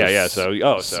 Texas. So it Yeah, yeah. was-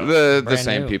 So the Brand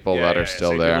same new. people that are still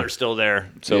same there. people are still there.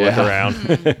 So Yeah. look around.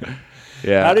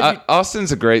 Yeah, How did you-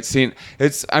 Austin's a great scene.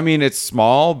 It's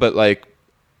small, but like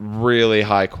really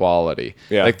high quality.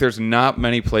 Yeah. Like there's not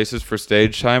many places for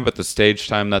stage time, but the stage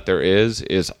time that there is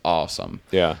awesome.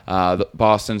 Yeah.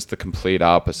 Boston's the complete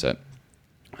opposite.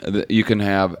 You can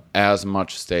have as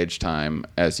much stage time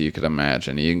as you could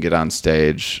imagine. You can get on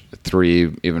stage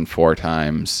 3, even 4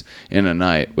 times in a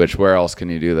night, which where else can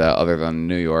you do that other than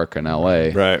New York and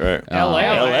LA? Right.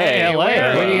 LA. What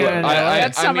are you gonna do?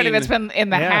 That's I somebody mean- that's been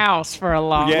in the house for a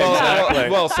long Yeah, time. exactly.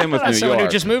 Well, same with New Someone York.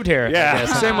 who just moved here. I Yeah.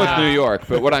 guess. Same with New York,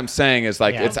 but what I'm saying is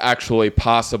like Yeah. it's actually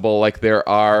possible. Like there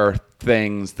are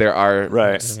things, there are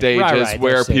Right. stages Right,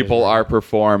 where there's stages, people right. are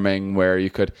performing where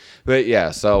you could. But yeah,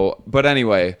 so but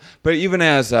anyway, but even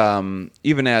as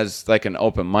like an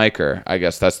open micer, I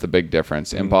guess that's the big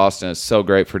difference. In Boston, it's so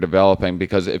great for developing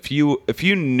because if you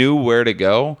knew where to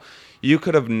go. You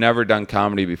could have never done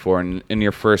comedy before, and in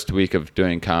your first week of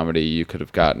doing comedy, you could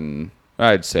have gotten,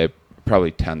 I'd say,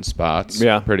 probably 10 spots.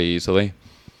 Yeah. Pretty easily.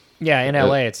 Yeah, in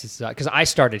LA, it's because I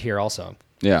started here also.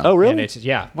 Yeah. Oh, really? And it's,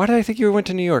 yeah. Why did I think you went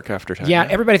to New York after time? Yeah,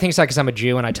 everybody thinks that because I'm a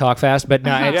Jew and I talk fast, but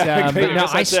no, it's, Yeah, but no,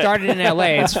 that's I it. started in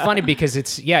LA. It's funny because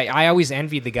I always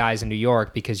envied the guys in New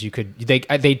York because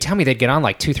they tell me they'd get on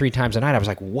like 2-3 times a night. I was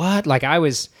like, what? Like I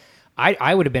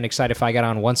would have been excited if I got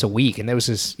on once a week, and there was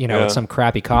this, at some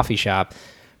crappy coffee shop.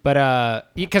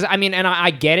 But because I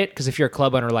get it, because if you're a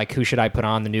club owner, like who should I put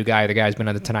on, the new guy or the guy who's been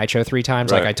on the Tonight Show 3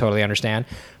 times? Right. Like I totally understand.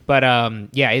 But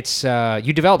it's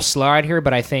you develop slow out here,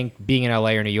 but I think being in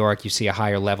LA or New York, you see a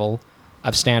higher level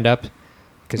of stand up.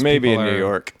 Maybe in New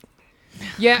York.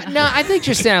 Yeah, no, I think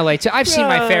just in LA too. I've seen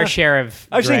my fair share of.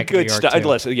 I've seen drag in New good York, stuff. too.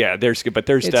 Listen, yeah, there's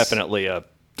definitely a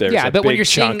but big when you're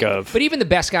chunk seeing, of. but even the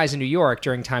best guys in New York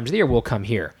during times of the year will come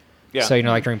here. Yeah. So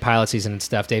like during pilot season and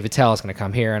stuff, Dave Attell is going to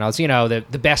come here, and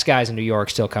the best guys in New York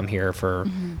still come here for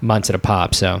months at a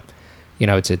pop. So,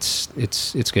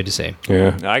 it's good to see.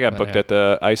 Yeah, I got booked at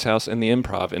the Ice House and the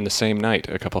Improv in the same night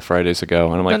a couple Fridays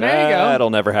ago, and I'm like, there you go. that'll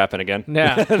never happen again.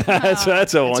 Yeah.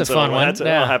 that's a once fun one. That'll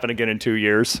Yeah. happen again in 2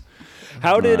 years.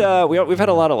 How did we've had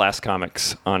a lot of Last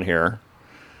Comics on here?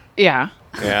 Yeah.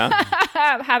 Yeah,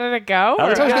 How did it go? How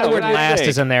did it Or go? how The What word did you last think?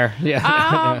 is in there. Yeah.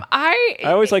 I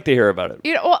I always like to hear about it.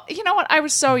 You know what? I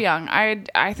was so young.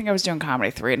 I think I was doing comedy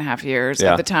 3.5 years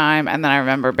Yeah. at the time, and then I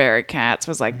remember Barry Katz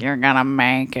was like, "You're gonna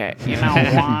make it. You know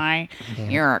why?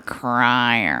 You're a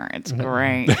crier. It's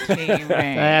great TV."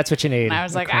 That's what you need. And I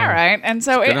was like, all right. And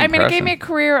so, it gave impression. me a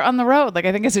career on the road. Like,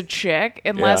 I think as a chick,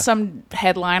 unless Yeah. some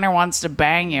headliner wants to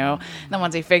bang you, then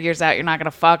once he figures out you're not going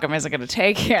to fuck him, isn't going to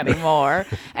take you anymore.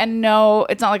 And no,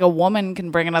 it's not like a woman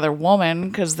can bring another woman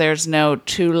because there's no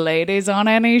 2 ladies on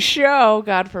any show,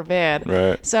 God forbid.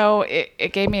 Right. So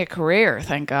it gave me a career,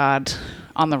 thank God,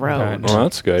 on the road. Well,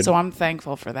 that's good. So I'm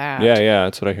thankful for that. Yeah,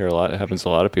 that's what I hear a lot. It happens to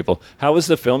a lot of people. How was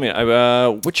the filming?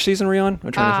 Which season were you on?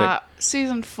 I'm trying to think.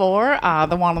 Season 4,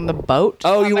 the one on the boat.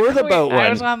 Oh, On you were the Queen- boat one. I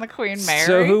was on the Queen Mary.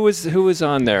 So who was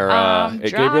on there?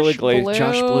 Gabriel Iglesias,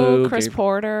 Josh Blue, Chris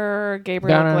Porter,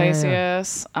 Gabriel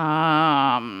Iglesias.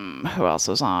 Who else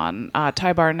was on?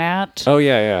 Ty Barnett. Oh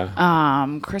yeah.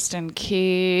 Kristen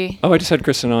Key. Oh, I just had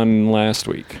Kristen on last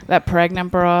week. That pregnant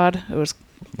broad. It was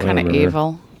kind of remember.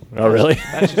 evil. Oh really?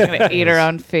 She's gonna eat her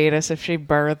own fetus if she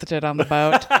birthed it on the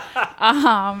boat.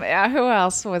 Yeah, who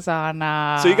else was on?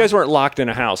 So you guys weren't locked in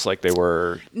a house like they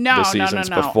were the seasons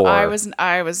before. I was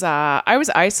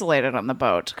isolated on the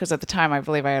boat because at the time I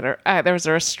believe I had there was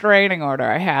a restraining order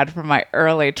I had from my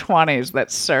early 20s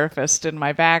that surfaced in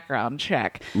my background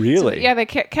check. Really? So, yeah, they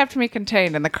kept me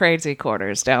contained in the crazy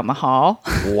quarters down the hall.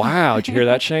 Wow, did you hear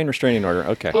that, Shane? Restraining order.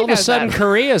 Okay. All of a sudden, that.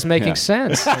 Korea's making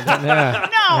sense. Yeah.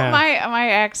 No, my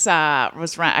ex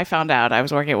was I found out I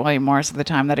was working at William Morris at the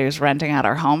time that he was renting out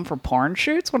our home for porn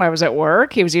shoots when I was at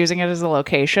work. He was using it as a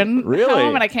location Really?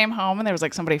 home, and I came home and there was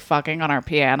like somebody fucking on our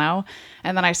piano,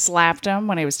 and then I slapped him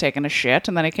when he was taking a shit,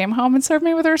 and then he came home and served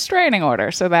me with a restraining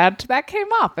order. So that came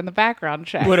up in the background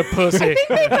check. What a pussy.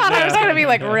 They thought I was going to be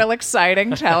like real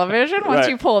exciting television. Once Right.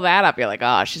 you pull that up, you're like,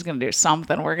 oh, she's going to do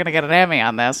something. We're going to get an Emmy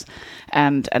on this,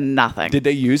 and nothing. Did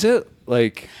they use it?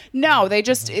 Like No, they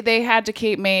had to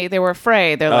keep me. They were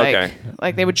afraid. They're Okay.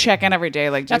 like they would check in every day.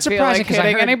 Like, do That's you feel surprising like 'cause I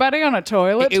hitting heard- anybody on a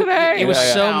toilet today? It was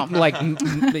so No. like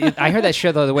I heard that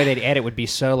show though. The way they'd edit would be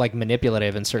so like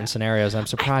manipulative in certain scenarios. I'm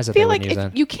surprised I that they feel wouldn't like use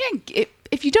if that. you can't.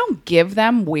 If you don't give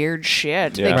them weird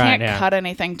shit, they Yeah. Right, can't yeah. cut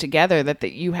anything together that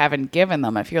you haven't given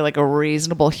them. If you're like a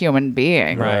reasonable human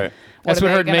being, Right. That's are what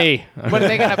they hurt gonna- me. What are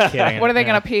they gonna? Kidding. What are they Yeah.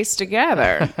 gonna piece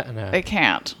together? They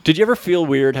can't. Did you ever feel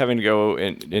weird having to go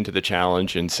into the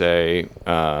challenge and say,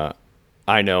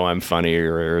 I know I'm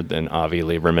funnier than Avi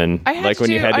Lieberman? I had Like to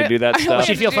when you do- had to do that I stuff?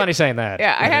 She'd feel funny saying that.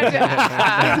 Yeah, I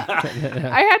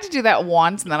had to do that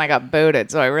once, and then I got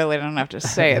booted, so I really don't have to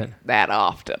say it that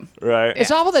often. Right. It's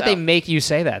Yeah, awful that so- they make you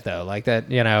say that though, like that.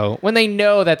 When they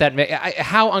know that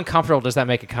how uncomfortable does that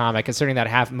make a comic? Considering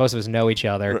that most of us know each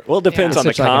other. Well, it depends Yeah. on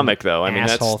the Such, like, an comic, though. I mean,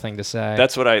 asshole thing to say.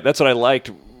 That's what I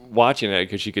liked watching it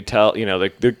because you could tell,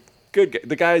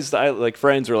 the guys that I like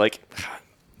friends were like,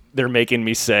 they're making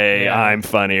me say Yeah. I'm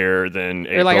funnier than.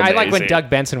 Or like April I like when Daisy. Doug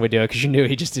Benson would do it because you knew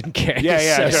he just didn't care. Yeah, He's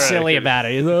yeah, so sure. silly about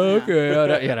it. He's like,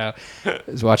 okay,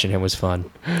 watching him was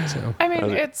fun. So. I mean,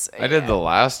 it's. I did the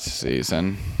last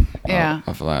season Yeah.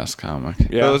 of Last Comic.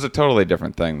 Yeah. But it was a totally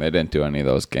different thing. They didn't do any of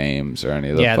those games or any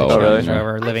of the Yeah, the voting. shows really? where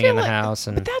we're I living feel in the like- house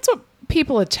and But that's what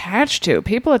people attach to.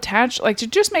 People attach like to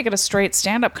just make it a straight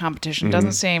stand-up competition Mm-hmm.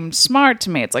 doesn't seem smart to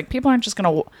me. It's like people aren't just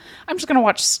gonna. I'm just gonna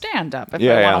watch stand-up. If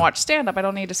Yeah, I want yeah. to watch stand-up, I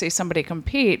don't need to see somebody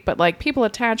compete. But like people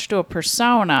attach to a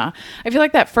persona. I feel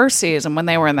like that first season when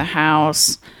they were in the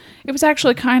house. It was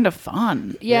actually kind of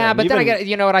fun. Yeah, but then I get,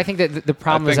 you know what? I think that the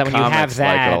problem is that when you have comics like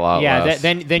that, it a lot less.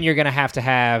 then you're going to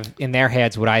have in their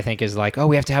heads what I think is like, oh,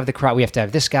 we have to have the crowd, we have to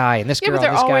have this guy and this Yeah, girl. but they're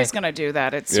and this always guy. going to do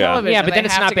that. It's Yeah. television. Yeah, but then They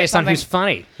it's have not to get based on who's something-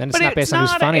 funny. Then it's But not based on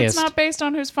who's funniest. It's not based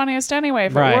on who's funniest anyway.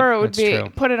 If Right, it were, it would that's be true.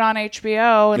 put it on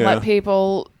HBO and Yeah. let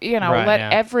people, Right, let yeah.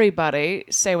 everybody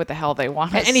say what the hell they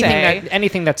want to say.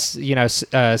 Anything that's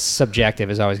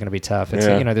subjective is always going to be tough. It's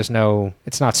Yeah. there's no.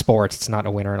 It's not sports. It's not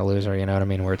a winner and a loser. You know what I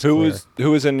mean? Where it's Who clear.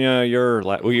 was in your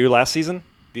were you last season?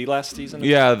 The last season?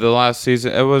 Yeah, the last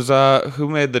season. It was who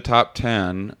made the top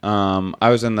 10. I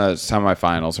was in the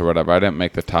semifinals or whatever. I didn't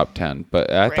make the top 10,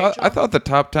 but I thought the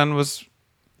top 10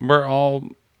 were all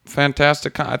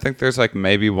fantastic. I think there's like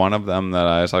maybe one of them that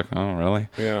I was like, oh really?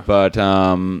 Yeah. But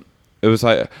it was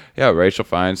like Rachel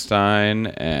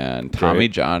Feinstein and Tommy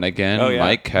Johnigan, Oh, yeah.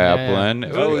 Mike Kaplan. Yeah.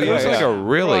 It was like a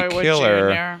really Roy Wood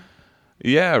killer. Jr.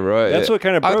 Yeah, Roy. That's what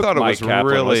kind of broke I thought Mike it was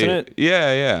Kaplan, really, wasn't it?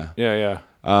 Yeah. Yeah.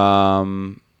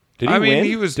 Did he win?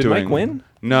 he was Did doing. Mike win?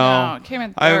 No, it came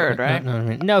in third, right?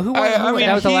 No, who won? I mean,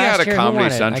 that was the he last had a year. Who Comedy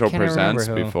won it? I Central can't remember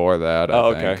Presents who. before that, I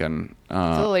Oh, think. okay. And,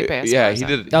 Felipe yeah, Esparza. he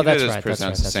did. Oh, He that's did his right, that's presents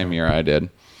right, the that's same right. year I did.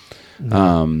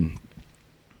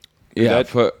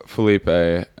 That- Felipe,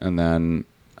 and then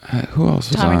who else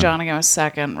was Tommy on? Johnigan was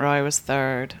second. Roy was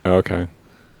third. Okay.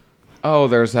 Oh,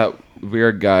 there's that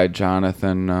weird guy,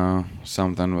 Jonathan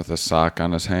something with a sock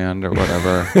on his hand or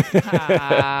whatever. He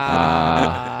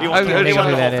I won don't the know who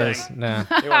whole that thing. is. No.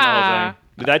 He won the whole thing.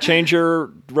 Did that change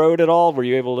your road at all? Were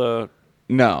you able to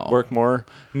No, work more?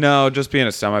 No, just being a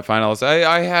semifinalist.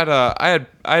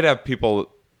 I'd have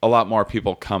people, a lot more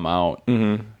people come out.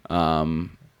 Mm-hmm.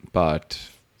 But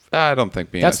I don't think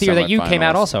being That's the year that you came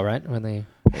out semifinalist- also, right? When they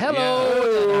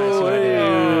Ooh,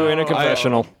 in a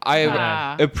confessional.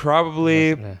 It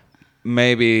probably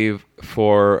maybe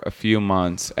for a few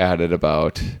months added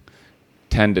about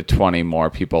 10 to 20 more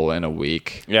people in a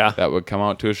week that would come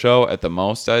out to a show at the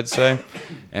most, I'd say.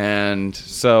 And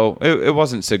so it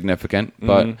wasn't significant,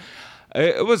 but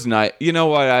it was nice. You know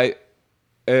what?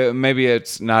 Maybe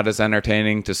it's not as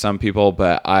entertaining to some people,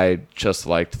 but I just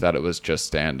liked that it was just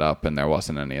stand up and there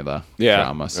wasn't any of the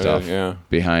drama stuff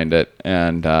behind it,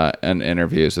 and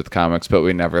interviews with comics, but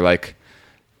we never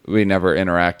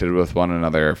interacted with one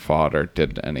another, or fought, or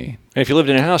did any. And if you lived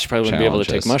in a house, you probably wouldn't be able to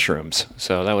take challenges. mushrooms.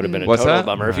 So that would have been a What's total that?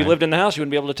 bummer. If you lived in the house, you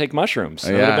wouldn't be able to take mushrooms.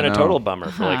 That would Yeah, have been I a know. total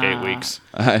bummer for like 8 weeks.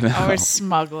 I know. Always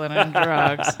smuggling in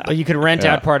drugs. Well, you could rent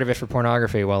out part of it for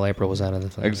pornography while April was out of the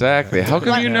thing. Exactly. How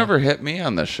come you never hit me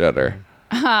on the shitter?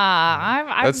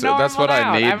 That's what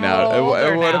I need now.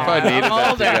 What if I needed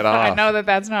that to get off? I know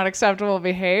that's not acceptable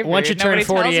behavior. Once you turn Nobody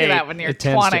 48, tells you that when you're it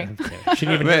tends 20. to. She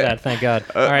didn't even hear that. Thank God.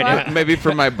 All right. Maybe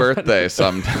for my birthday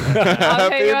sometime. I'll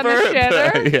hit you on the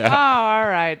shitter. Yeah. Oh, all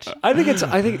right. I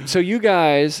think so. You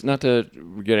guys, not to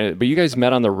get it, but you guys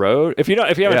met on the road. If you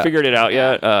haven't figured it out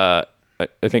yet,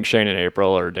 I think Shane and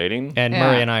April are dating, And Yeah.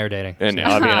 Murray and I are dating. and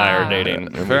Avi and I are dating.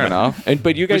 Fair enough.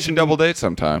 But you We guys should double date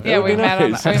sometime. Yeah, we met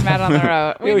on the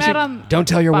road. We we met should- on Don't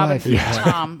tell your Bob wife. and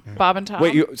Tom. Bob and Tom.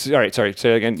 Wait. Sorry. Say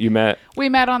it again. You met. We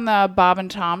met on the Bob and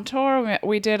Tom tour.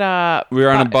 We did a We were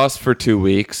on a bus for 2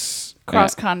 weeks.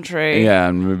 cross country. Yeah,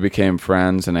 and we became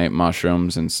friends and ate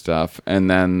mushrooms and stuff. And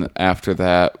then after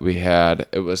that,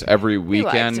 it was every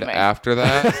weekend me. after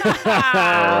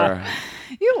that.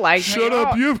 You liked me.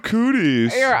 Oh, you have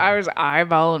cooties. I was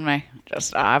eyeballing me.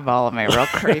 Just eyeballing me. Real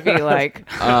creepy like.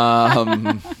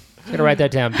 Gotta write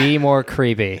that down. Be more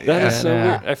creepy. That is so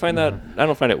weird. I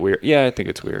don't find it weird. Yeah, I think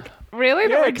it's weird. Really?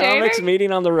 They were comics dating?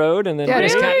 meeting on the road and then. Yeah,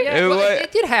 it's Really? kind of- It well, was-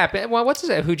 it did happen. Well, what's his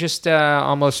name? Who just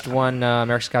almost won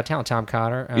America's Got Talent? Tom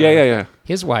Cotter. Yeah.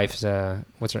 His wife's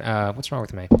what's wrong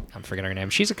with me? I'm forgetting her name.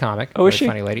 She's a comic. Oh, is Very she?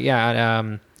 Funny lady. Yeah.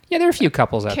 Yeah, there are a few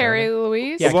couples out Carrie there.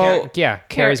 Louise? Yeah, Well-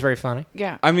 Carrie's very funny.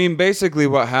 Yeah. I mean, basically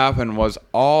what happened was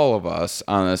all of us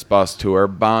on this bus tour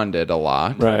bonded a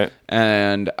lot. Right.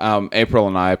 And April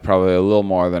and I probably a little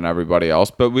more than everybody else,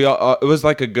 but we all, it was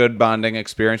like a good bonding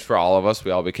experience for all of us.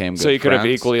 We all became good So you could have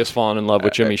friends. equally as fallen in love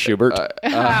with Jimmy Schubert.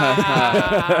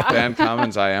 Dan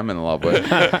Cummins I am in love with.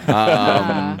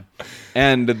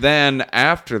 And then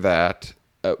after that,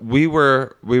 we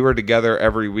were together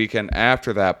every weekend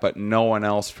after that, but no one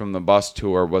else from the bus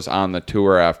tour was on the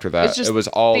tour after It's that. just It was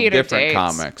all theater different dates.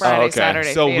 comics. Friday, Oh, okay.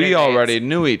 Saturday So theater we already dates.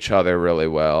 knew each other really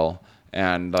well,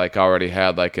 and like already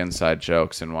had like inside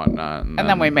jokes and whatnot. And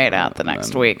then we made out the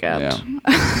next weekend. Yeah.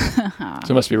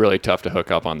 So it must be really tough to hook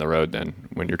up on the road then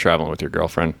when you're traveling with your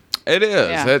girlfriend. It is.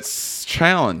 Yeah. It's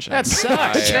challenging. That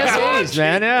sucks. Yeah. Jeez,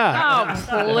 man. Yeah. Oh,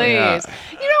 please. You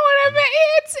know what I mean?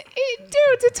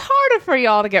 dudes, it's harder for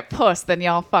y'all to get puss than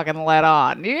y'all fucking let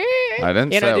on. Yeah. I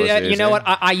didn't say it was easy. You know what?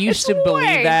 I used to believe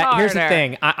way that. Here's the harder.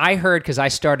 thing. I heard, because I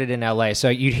started in L.A., so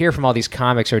you'd hear from all these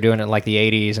comics who are doing it in like the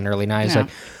 80s and early 90s, like,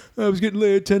 I was getting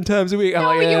laid 10 times a week. I'm No,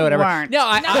 like, you whatever. weren't. No,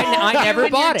 I never You and your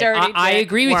bought it. dirty I dick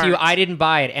agree with you. weren't. I didn't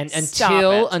buy it. And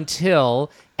Stop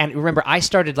until, and remember, I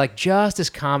started like just as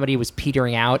comedy was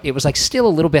petering out. It was like still a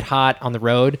little bit hot on the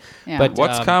road. Yeah. But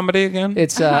What's comedy again?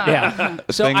 It's yeah.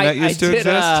 So thing that used to did, exist?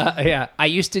 Yeah, I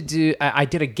used to do. I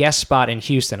did a guest spot in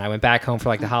Houston. I went back home for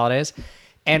like the holidays,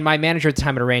 and my manager at the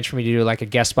time had arranged for me to do like a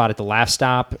guest spot at the Laugh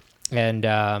Stop and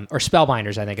or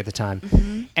Spellbinders, I think at the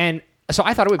time, and. So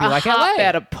I thought it would be like LA.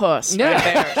 Hotbed of puss. Yeah. Right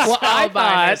there. Well, I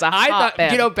Spellbinders, a thought,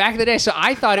 hotbed. you know, back in the day, so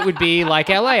I thought it would be like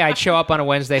LA. I'd show up on a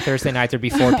Wednesday, Thursday night, there'd be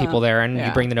 4 people there, and you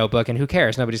Yeah. bring the notebook, and who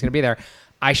cares? Nobody's going to be there.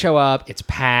 I show up, it's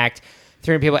packed,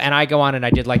 300 people, and I go on and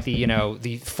I did like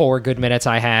the 4 good minutes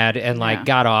I had, and like Yeah.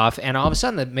 got off, and all of a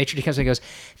sudden the maitre d' comes and goes,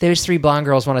 "There's 3 blonde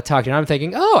girls want to talk to you." And I'm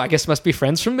thinking, oh, I guess must be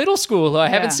friends from middle school who I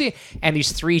haven't Yeah. seen. And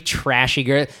these 3 trashy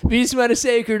girls, we just want to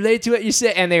say, relate to what you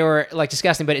say, and they were like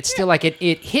disgusting, but it's still like it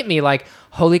hit me like,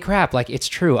 holy crap, like it's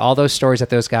true. All those stories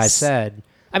that those guys said.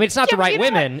 I mean, it's not the but right you know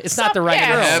women. what? It's not the right Some-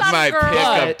 yeah, girls. Have some my girl- pick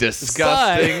But- of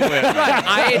disgusting women. Right,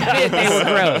 I admit they were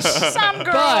gross. Some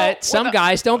girl But some with a-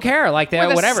 guys don't care. Like with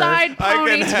they're a whatever. side I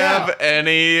can ponytail. have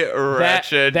any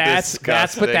wretched, that's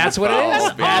disgusting. but that's what it is.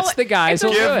 foul That's the guys who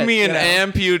it's a- do Give it. me an you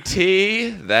know?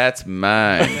 amputee. That's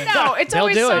mine. No, it's They'll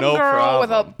always do it. some No girl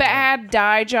with a problem. bad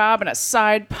dye job and a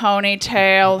side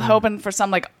ponytail, hoping for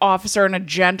some like officer and a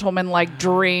gentleman like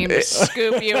dream to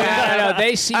scoop you I out. know,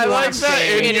 they see I you like on that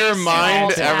stage. in your small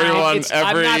mind. town. Everyone, I'm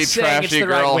every not saying it's trashy the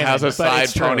right girl women, has a but side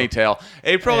it's true. ponytail.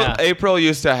 Yeah. April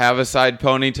used to have a side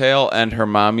ponytail, and her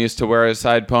mom used to wear a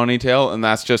side ponytail, and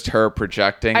that's just her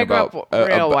projecting I grew about up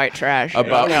real about- white trash.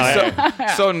 About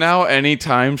so now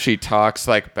anytime she talks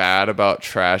like bad about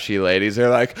trashy ladies, they're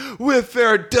like with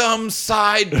their dumb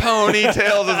side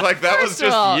ponytails. It's like that was First of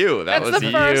just all, you. That that's was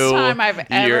the first you time I've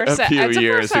ever a said. few That's the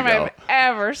years first time ago. I've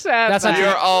ever said That's not that.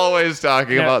 You're always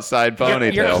talking about side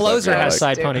ponytails. Your I closer feel has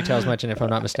like. side ponytails, much, and if I'm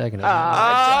not mistaken.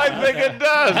 I think it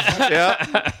does. Yeah.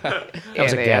 that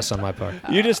was a Idiot. guess on my part.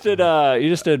 You just did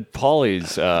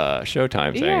Paulie's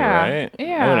Showtime thing, Yeah, right?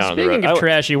 yeah. I went out on the road.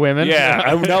 trashy women,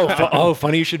 Yeah,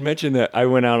 funny you should mention that. I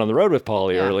went out on the road with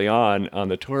Paulie early on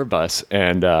the tour bus,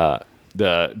 and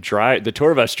the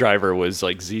tour bus driver was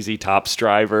like ZZ Top's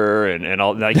driver, and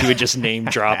all like he would just name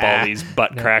drop all these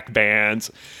butt crack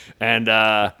bands, and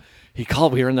he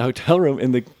called. We were in the hotel room,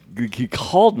 and he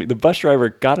called me. The bus driver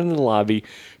got into the lobby,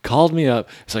 called me up.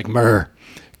 It's like, Murr,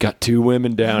 got 2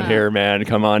 women down here, man.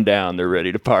 Come on down. They're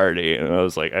ready to party. And I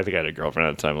was like, I think I had a girlfriend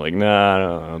at the time. I'm like, nah,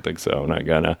 no, I don't think so. I'm not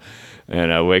gonna.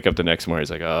 And I wake up the next morning.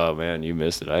 He's like, oh, man, you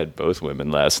missed it. I had both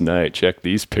women last night. Check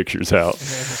these pictures out.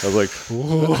 I was like,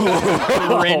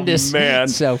 horrendous. oh, man.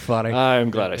 So funny. I'm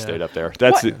glad I stayed up there.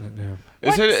 That's What? it.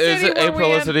 Is What it city were April?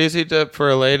 we Is in? it easy for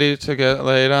a lady to get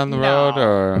laid on the road,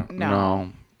 or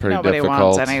No. Pretty Nobody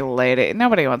difficult. wants any lady.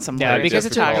 Nobody wants some Yeah, lady because to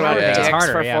it's talk harder. about Yeah. dicks It's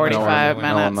harder, for yeah. 45 no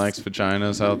minutes. one likes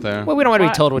vaginas out there. Well, we don't want to be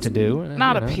What? told what to do.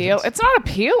 Not you know. appeal. It's not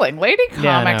appealing. Lady Yeah, no,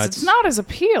 comics. it's- it's not as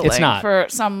appealing. it's not. For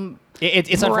some It's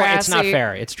unfortunate. It's not brassy,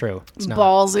 fair. It's true. It's not.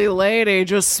 ballsy lady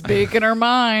just speaking her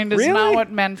mind is Really? not what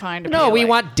men find appealing. No, we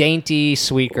want dainty,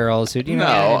 sweet girls who, you know.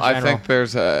 No, in I general. think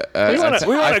there's a. We want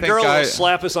I a think girl I- to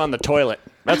slap us on the toilet.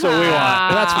 That's what we want.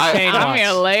 That's what Shane I'm wants.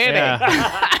 your lady.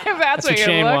 Yeah. If that's what you're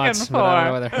Shane looking wants. for. but I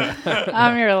don't know whether-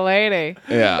 I'm your lady.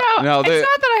 Yeah. No, they- it's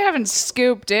not that I haven't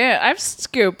scooped in. I've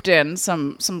scooped in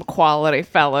some quality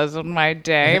fellas in my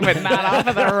day, but not off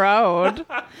of the road.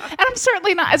 And I'm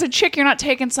certainly not, as a chick, you're not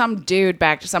taking some dude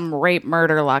back to some rape,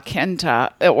 murder, La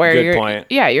Quinta, where Good you're, point.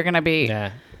 yeah, you're going to be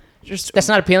Yeah. just. That's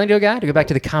not appealing to a guy to go back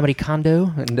to the comedy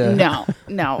condo and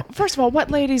No. First of all, what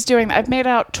lady's doing that? I've made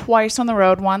out twice on the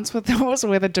road. Once with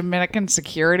a Dominican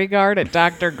security guard at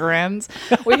Dr. Grin's.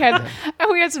 We had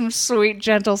some sweet,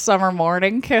 gentle summer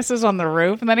morning kisses on the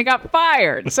roof, and then he got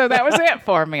fired. So that was it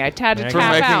for me. I had to For for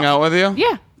tap making out with you.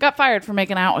 Yeah, got fired for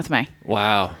making out with me.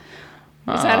 Wow.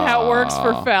 Is that how it works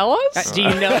for fellas? Do you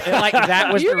know like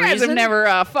that was You the guys reason? have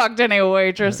never fucked any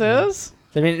waitresses.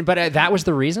 I mean, but that was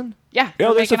the reason. Yeah, Yeah,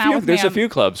 for there's making out with there's me a few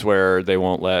clubs where they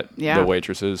won't let Yeah. the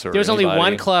waitresses or There was only anybody.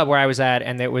 one club where I was at,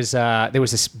 and there was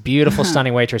this beautiful,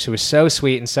 stunning waitress who was so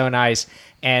sweet and so nice.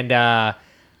 And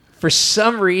for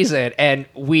some reason, and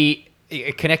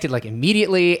it connected like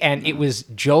immediately, and it was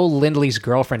Joel Lindley's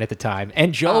girlfriend at the time.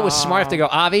 And Joel was smart enough to go,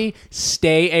 Avi,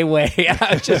 stay away.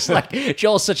 I was just like,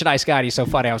 Joel's such a nice guy. And he's so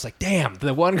funny. I was like, damn,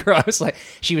 the one girl. I was like,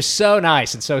 she was so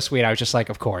nice and so sweet. I was just like,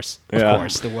 of course,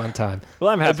 the one time. Well,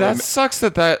 I'm happy. That sucks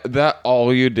that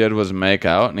all you did was make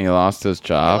out and he lost his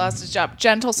job. He lost his job.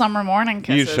 Gentle Summer Morning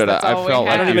Kisses. You should have. I felt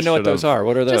like I don't even know what those are.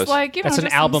 What are those? Just like, That's an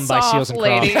just album some by Seals soft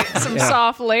and Crofts. Some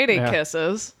soft lady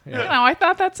kisses. I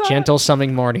thought that's all. Gentle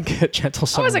Something Morning. Gentle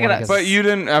Something wasn't Morning. gonna- But you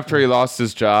didn't, after he lost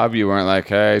his job, you weren't like,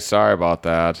 hey, sorry about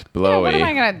that. Blowy. What am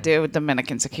I gonna do with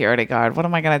Dominican security guard? What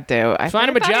am I gonna do? Find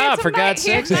him a thought he had job, some for God's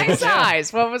he had sakes. nice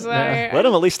eyes. What was I? Let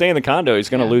him at least stay in the condo. He's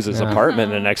going to lose his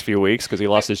apartment in the next few weeks because he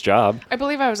lost his job. I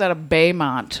believe I was at a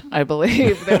Baymont. I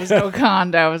believe there was no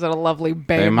condo. I was at a lovely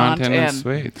Baymont Inn Inn. and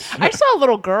Suites. I saw a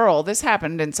little girl. This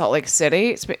happened in Salt Lake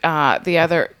City. The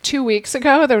other 2 weeks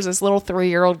ago, there was this little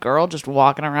 3-year-old girl just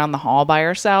walking around the hall by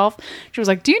herself. She was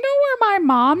like, "Do you know where my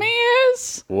mommy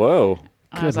is?" Whoa.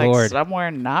 I was Good like, Lord. somewhere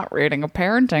not reading a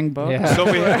parenting book. Yeah.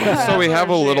 So we have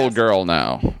a little girl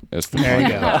now. Is the There you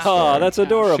point. go. Oh, that's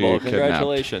adorable. She kidnapped.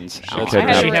 Congratulations. That's kidnapped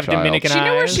Does she a have child. Dominican She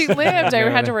knew where eyes? she lived. I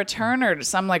had to return her to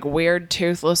some like weird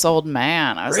toothless old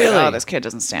man. I was Really? like, oh, this kid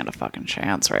doesn't stand a fucking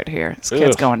chance right here. This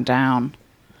kid's Ugh. going down.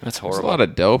 That's There's a horrible. lot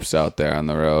of dopes out there on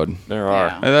the road. There are.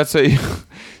 Yeah. And that's what you,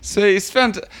 so you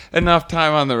spent enough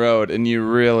time on the road and you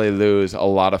really lose a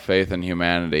lot of faith in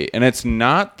humanity. And it's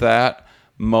not that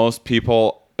most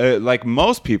people,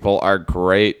 most people are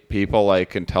great people,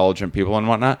 like intelligent people and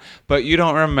whatnot, but you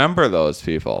don't remember those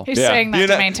people. He's Yeah. saying that You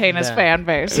to know- maintain his fan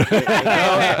base.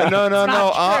 No.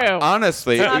 not true.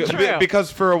 Honestly, not true.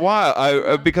 because for a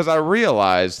while, because I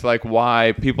realized like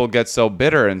why people get so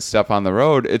bitter and stuff on the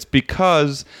road. It's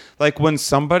because like when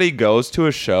somebody goes to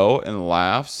a show and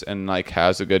laughs and like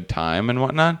has a good time and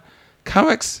whatnot,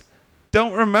 comics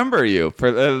don't remember you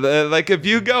for like if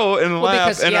you go and laugh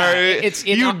because, and yeah, are, it's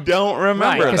in you our- don't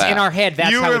remember Right, 'cause that. in our head,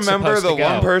 that's you how it's remember supposed the to go.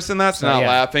 one person that's So, not yeah.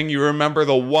 laughing. You remember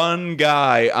the one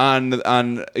guy on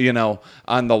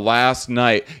the last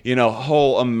night,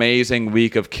 whole amazing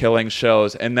week of killing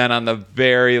shows, and then on the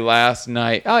very last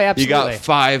night, Oh, yeah, you got absolutely.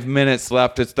 5 minutes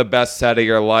left. It's the best set of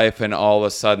your life, and all of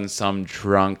a sudden, some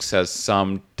drunk says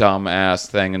some dumbass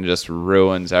thing and just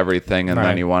ruins everything, and Right.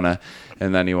 then you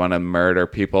want to murder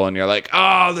people, and you're like,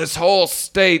 oh, this whole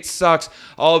state sucks,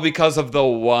 all because of the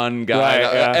one guy.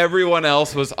 Right, yeah. Everyone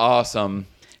else was awesome.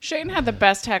 Shane had the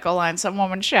best heckle line. Some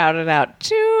woman shouted out,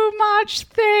 "Too much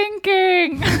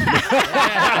thinking."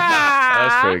 That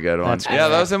was a pretty good one. Yeah,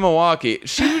 that was in Milwaukee.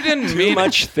 She didn't mean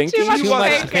much thinking? Too much She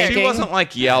wasn't, thinking. she wasn't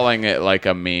like yelling it like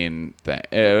a mean thing.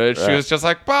 She was just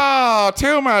like, "Oh,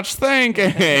 too much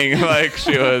thinking." Like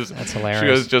she was. That's hilarious. She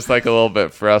was just like a little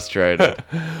bit frustrated,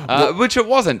 which it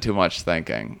wasn't too much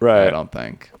thinking. Right. I don't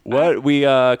think. What we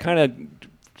kind of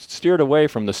steered away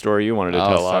from the story you wanted to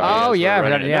tell. sorry. Avi, Oh, as we're yeah,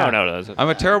 running but it. yeah. No. I'm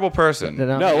a terrible person.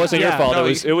 No, it wasn't your Yeah. fault. No, it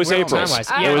was we're on April's.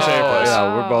 time-wise. It was April's.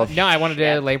 Yeah, we're both. No, I wanted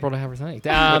to April to have her thing.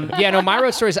 My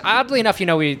road stories, oddly enough,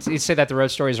 we say that the road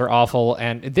stories are awful,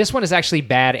 and this one is actually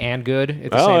bad and good at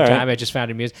the Oh, same all right. time. I just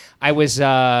found it amusing. I was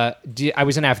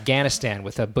in Afghanistan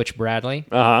with Butch Bradley.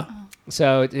 Uh huh.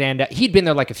 So, and he'd been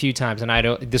there like a few times,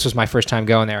 and this was my first time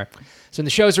going there. So the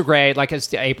shows were great. Like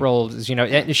it's April,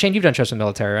 Shane, you've done shows in the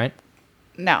military, right?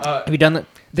 No. Have you done that?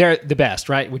 They're the best,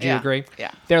 right? Would you Yeah. agree?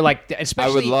 Yeah. They're like, I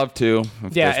especially. would love to.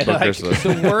 If Yeah, this like, bookers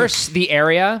listen. the worse the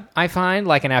area, I find,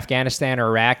 like in Afghanistan or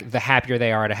Iraq, the happier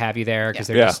they are to have you there because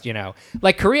they're Yeah. just,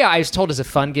 like Korea. I was told is a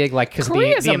fun gig, like because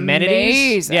Korea's the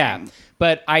amenities, amazing. yeah.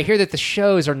 But I hear that the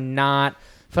shows are not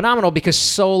phenomenal because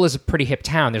Seoul is a pretty hip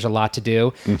town. There's a lot to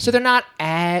do, so they're not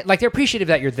they're appreciative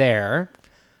that you're there.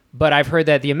 But I've heard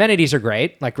that the amenities are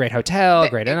great, like great hotel,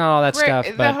 great and all that Great. stuff.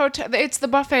 The But hotel, it's the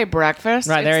buffet breakfast.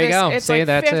 Right, there you go. It's See, like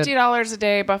that's it. $50 a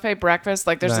day buffet breakfast.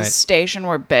 Like there's Right. a station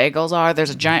where bagels are. There's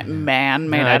a giant man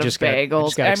made No, I out of just got- I bagels.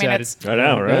 just got excited. It's I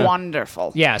know, right?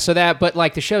 wonderful. yeah, but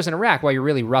like the shows in Iraq, while you're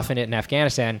really roughing it in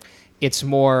Afghanistan, it's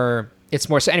more.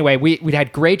 So anyway, we'd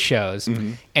had great shows,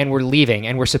 and we're leaving,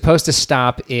 and we're supposed to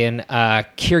stop in in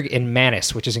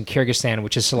Macie, which is in Kyrgyzstan,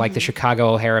 which is like the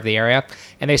Chicago O'Hare of the area.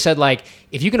 And they said like,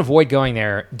 if you can avoid going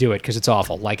there, do it because it's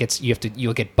awful. Like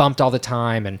you'll get bumped all the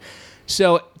time, and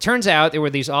so it turns out there were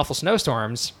these awful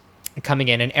snowstorms coming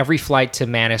in, and every flight to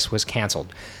Macie was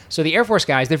canceled. So the Air Force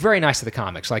guys, they're very nice to the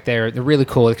comics. Like they're really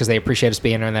cool because they appreciate us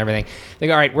being there and everything. They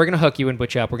go, all right, we're going to hook you and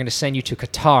Butch up. We're going to send you to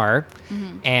Qatar,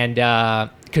 and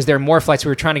because there are more flights. We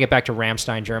were trying to get back to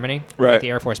Ramstein, Germany, Right. at the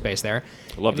Air Force base there.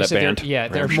 Love They that said band.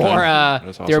 there are Rammstein. more.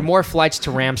 That's There are awesome. more flights to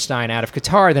Ramstein out of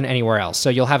Qatar than anywhere else. So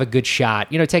you'll have a good shot.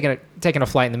 Taking a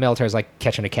flight in the military is like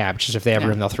catching a cab. It's just if they have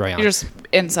room, they'll throw you on. You're just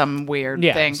in some weird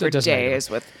Yeah, thing so it for doesn't matter. days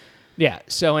with Yeah.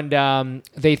 So,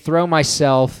 they throw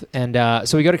myself, and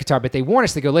so we go to Qatar, but they warn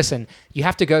us. They go, listen, you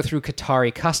have to go through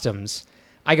Qatari customs.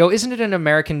 I go, isn't it an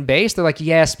American base? They're like,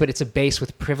 yes, but it's a base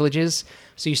with privileges.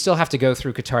 So you still have to go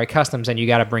through Qatari customs, and you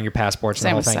got to bring your passports and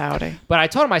the whole thing. Saudi. But I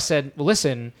told him, I said, well,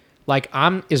 listen, like,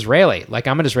 I'm Israeli. Like,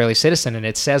 I'm an Israeli citizen, and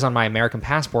it says on my American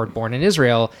passport, born in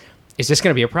Israel. Is this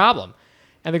going to be a problem?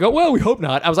 And they go, well, we hope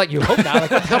not. I was like, you hope not?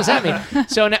 Like, what the hell does that mean?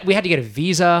 So we had to get a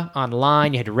visa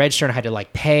online. You had to register, and I had to,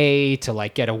 like, pay to,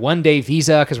 like, get a one-day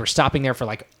visa because we're stopping there for,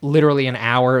 like, literally an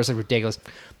hour. It was, like, ridiculous.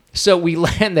 So we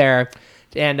land there,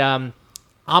 and I'm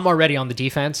already on the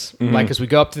defense, like, because we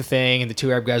go up to the thing, and the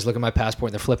two Arab guys look at my passport,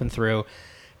 and they're flipping through.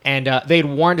 And they'd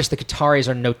warned us the Qataris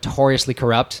are notoriously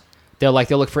corrupt. They'll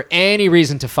look for any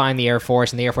reason to find the Air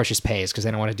Force, and the Air Force just pays because they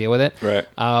don't want to deal with it. Right.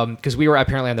 Because we were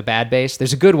apparently on the bad base.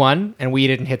 There's a good one, and we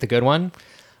didn't hit the good one.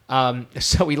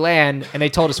 So we land, and they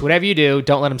told us, whatever you do,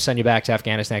 don't let them send you back to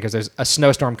Afghanistan because there's a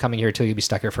snowstorm coming here too. You'll be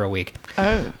stuck here for a week.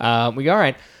 Oh. We go, all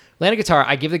right. Land in Qatar.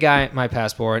 I give the guy my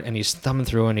passport, and he's thumbing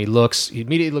through, and he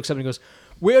immediately looks up, and he goes,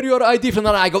 where are your ID from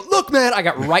that? I go, look, man, I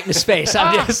got right in his face.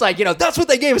 I'm just like, that's what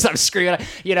they gave us. I'm screaming,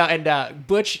 and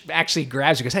Butch actually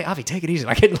grabs me and goes, hey, Avi, take it easy.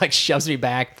 And I like shoves me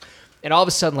back. And all of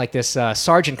a sudden, like, this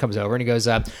sergeant comes over and he goes,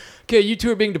 okay, you two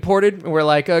are being deported. And we're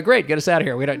like, great, get us out of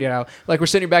here. We don't, like, we're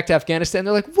sending you back to Afghanistan.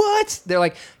 They're like, what? They're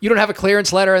like, you don't have a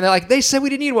clearance letter. And they're like, they said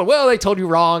we didn't need one. Well, they told you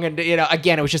wrong. And,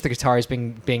 again, it was just the Qataris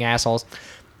being assholes.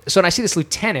 So when I see this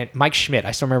lieutenant, Mike Schmidt,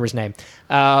 I still remember his name,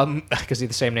 because he's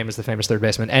the same name as the famous third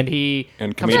baseman, and he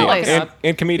and comes comedian, walking up,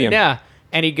 and comedian, yeah,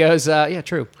 and he goes, yeah,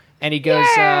 true, and he goes,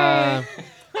 I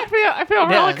feel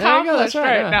really accomplished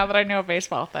right, now that I know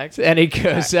baseball things. and he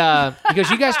goes,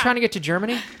 you guys trying to get to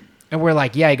Germany? And we're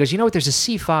like, yeah. He goes, you know what? There's a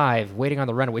C-5 waiting on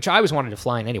the runway, which I always wanted to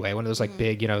fly in anyway. One of those like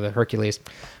big, the Hercules.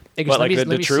 He goes, what, like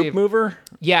the troop mover?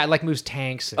 Yeah, it like moves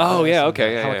tanks. And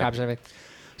okay, yeah, helicopters and everything.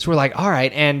 So we're like, all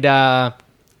right, and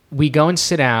we go and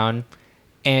sit down,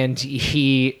 and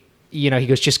he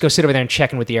goes, just go sit over there and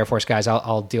check in with the Air Force guys.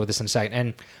 I'll deal with this in a second.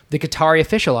 And the Qatari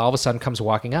official all of a sudden comes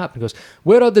walking up and goes,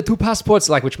 where are the two passports?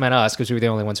 Like, which meant us, because we were the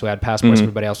only ones who had passports.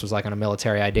 Everybody else was like on a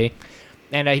military ID.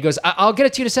 And he goes, I'll get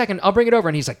it to you in a second. I'll bring it over.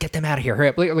 And he's like, get them out of here. Hurry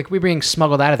up. Like, we were being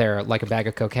smuggled out of there like a bag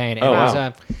of cocaine. And,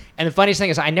 wow. And the funniest thing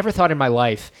is, I never thought in my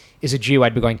life, as a Jew,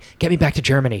 I'd be going, get me back to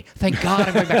Germany. Thank God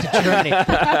I'm going back to Germany.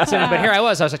 But here I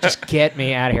was like, just get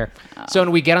me out of here. So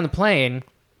when we get on the plane,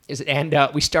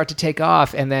 we start to take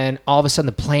off, and then all of a sudden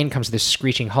the plane comes to this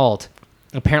screeching halt.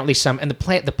 Apparently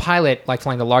the pilot, like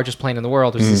flying the largest plane in the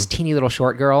world, was this teeny little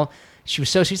short girl.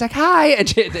 She's like, hi,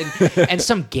 and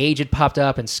some gauge had popped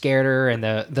up and scared her, and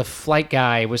the flight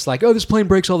guy was like, oh, this plane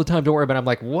breaks all the time, don't worry about it. I'm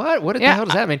like, what the hell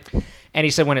does that mean? And he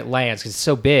said when it lands, because it's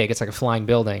so big, it's like a flying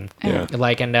building. Yeah.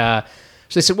 So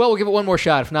they said, well, we'll give it one more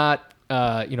shot. If not,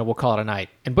 we'll call it a night.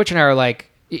 And Butch and I are like,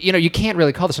 you can't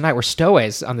really call this a night. We're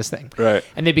stowaways on this thing. Right.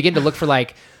 And they begin to look for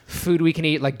like food we can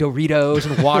eat, like Doritos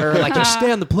and water, like just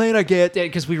stay on the plane, I get,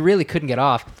 because we really couldn't get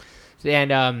off.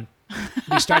 And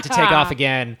we start to take off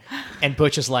again, and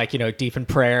Butch is like, deep in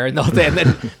prayer, and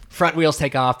then front wheels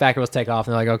take off, back wheels take off,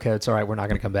 and they're like, okay, it's all right, we're not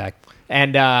going to come back.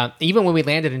 And even when we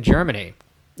landed in Germany,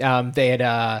 they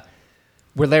had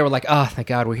we're like, oh, thank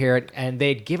God we're here. And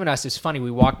they'd given us, it's funny, we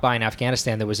walked by in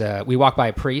Afghanistan, we walked by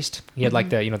a priest. He had like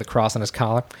the cross on his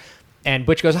collar. And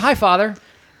Butch goes, hi, Father.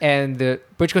 And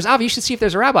Butch goes, Avi, you should see if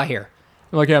there's a rabbi here.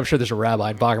 I'm like, yeah, I'm sure there's a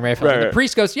rabbi in Bagram. Right. And the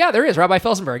priest goes, yeah, there is, Rabbi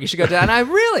Felsenberg. You should go down. And I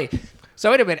really... So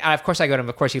wait a minute. Of course I go to him.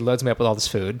 Of course he loads me up with all this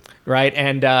food, right?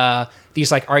 And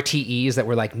these like RTEs that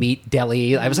were like meat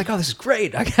deli. I was like, oh, this is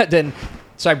great.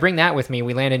 So I bring that with me.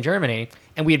 We land in Germany,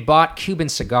 and we had bought Cuban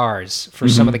cigars for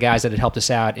some of the guys that had helped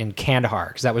us out in Kandahar,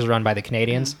 because that was run by the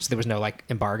Canadians, so there was no like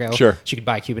embargo. Sure. So you could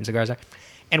buy Cuban cigars there.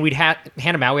 And we'd hand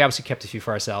them out. We obviously kept a few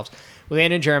for ourselves. We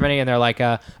land in Germany, and they're like,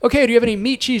 okay, do you have any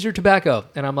meat, cheese, or tobacco?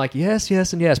 And I'm like, yes,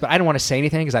 and yes. But I don't want to say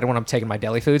anything because I don't want them taking my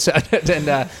deli food.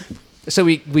 So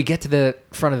we get to the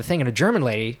front of the thing, and a German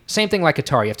lady, same thing like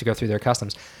Qatar, you have to go through their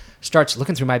customs, starts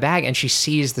looking through my bag, and she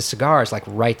sees the cigars like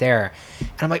right there.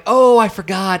 And I'm like, oh, I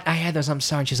forgot. I had those. I'm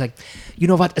sorry. And she's like, you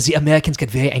know what? The Americans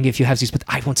get very angry if you have these, but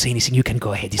I won't say anything. You can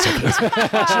go ahead. It's okay. She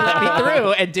let me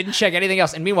through and didn't check anything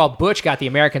else. And meanwhile, Butch got the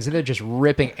Americans, and they're just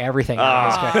ripping everything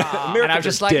out of this. And I was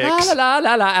just like, la, la,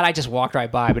 la, la, and I just walked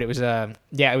right by. But it was,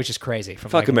 it was just crazy.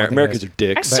 Fuck Americans are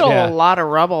dicks. I stole a lot of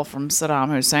rubble from Saddam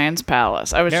Hussein's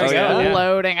palace. I was just There you go,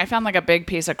 loading. I found like a big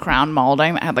piece of crown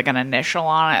molding that had like an initial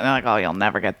on it, and they're like, oh, you'll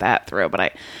never get that sat through, but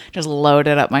I just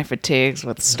loaded up my fatigues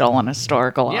with stolen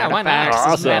historical Yeah, why not? artifacts,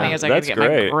 as Awesome. many as I could That's get my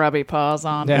great. grubby paws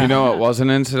on. Yeah. You know what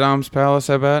wasn't in Saddam's palace,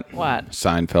 I bet? What?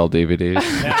 Seinfeld DVDs.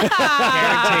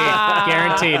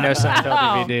 Guaranteed, no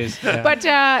Seinfeld DVDs. Yeah. But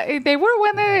they were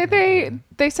when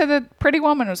they said that Pretty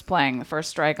Woman was playing the first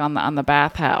strike on the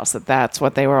bathhouse. That's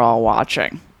what they were all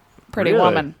watching. Pretty Really?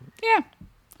 Woman. Yeah,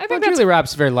 I think that's Julie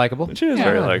Roberts is very likable. She is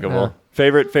very likable.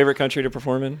 Favorite country to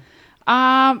perform in?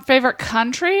 favorite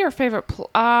country or favorite.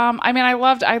 I mean,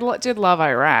 I did love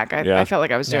Iraq. I felt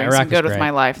like I was doing Iraq some is good with great.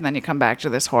 my life, and then you come back to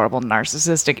this horrible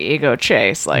narcissistic ego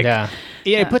chase. Like, Yeah,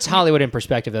 it puts Hollywood in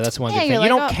perspective, though. That's one good thing. you're You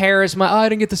like, don't care as much. Oh, I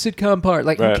didn't get the sitcom part.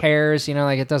 Like, Right. who cares? You know,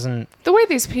 like, it doesn't. the way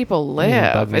these people bug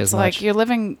live, me it's as like much. you're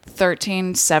living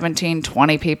 13, 17,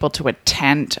 20 people to a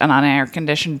tent, an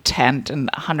unair-conditioned tent in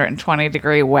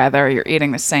 120-degree weather. You're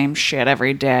eating the same shit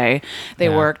every day. They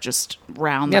Yeah. work just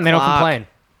round Yeah, the and they don't clock. complain.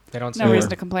 They don't say No reason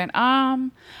to complain.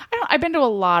 I've been to a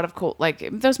lot of cool, like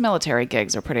those military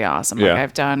gigs are pretty awesome. Like Yeah.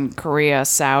 I've done Korea,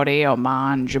 Saudi,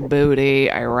 Oman, Djibouti,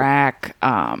 Iraq,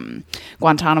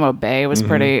 Guantanamo Bay was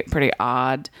pretty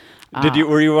odd.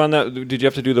 Were you on that? Did you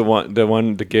have to do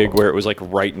the gig where it was like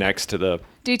right next to the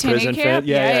Detainee prison camp? fan?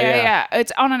 Yeah.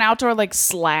 It's on an outdoor like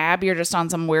slab. You're just on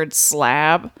some weird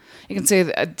slab. You can see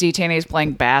the detainees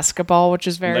playing basketball, which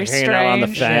is very Like strange. hanging out on the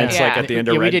fence, Yeah. like at the end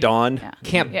of Yeah, we Red did- Dawn.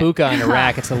 Camp Buka in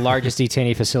Iraq. It's the largest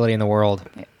detainee facility in the world.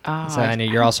 Oh, So, and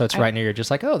you're also, it's right near. You're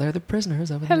just like, oh, they're the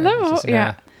prisoners over there. hello. It's just-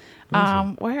 Yeah.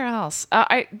 Where else?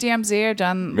 DMZ. I've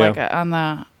done Yeah. like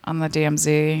on the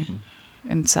DMZ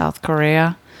in South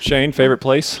Korea. Shane, favorite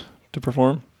place to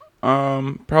perform?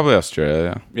 Probably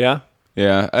Australia. Yeah,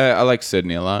 Yeah, I like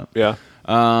Sydney a lot. yeah.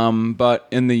 But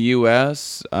in the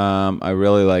U.S., I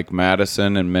really like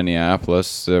Madison and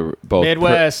Minneapolis. They're both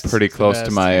Midwest. pretty It's the close to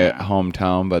best. my Yeah.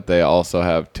 hometown, but they also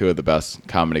have two of the best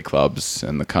comedy clubs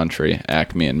in the country.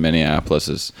 Acme in Minneapolis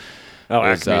is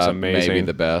Acme's amazing. maybe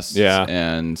the best. Yeah.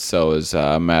 And so is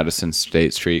Madison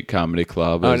State Street Comedy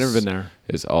Club. Oh, I've never been there.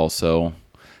 Is also...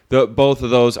 both of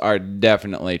those are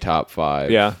definitely top 5.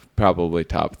 Yeah. Probably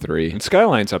top 3. And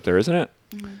Skyline's up there, isn't it?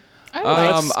 I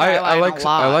like Skyline a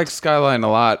lot. I like Skyline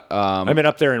a lot. I mean,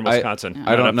 up there in Wisconsin.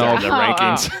 I don't Not up know. there in the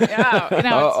rankings. Yeah, you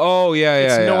know, Oh yeah,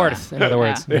 It's yeah. north, in other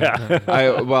words. Yeah.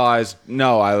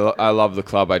 I love the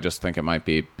club. I just think it might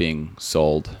be being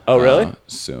sold. Oh, really?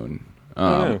 Soon.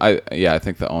 yeah. I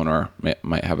think the owner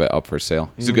might have it up for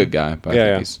sale. He's a good guy, but Yeah, I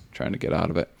think yeah. he's trying to get out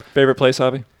of it. Favorite place,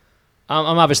 Avi?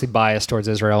 I'm obviously biased towards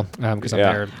Israel because I'm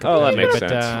Yeah. there. Oh, that makes but,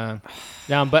 sense.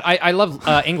 but I love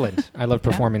England. I love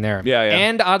performing there. Yeah, yeah.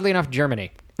 And oddly enough,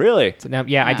 Germany. Really? So now,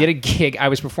 I did a gig. I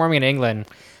was performing in England.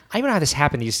 I don't know how this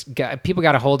happened. People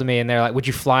got a hold of me and they're like, "Would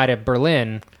you fly to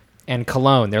Berlin and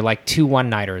Cologne?" They're like 2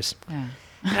 one-nighters. yeah.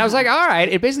 And I was like, all right.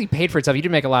 It basically paid for itself. You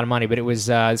didn't make a lot of money, but it was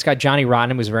this guy, Johnny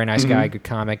Rotten, was a very nice guy, good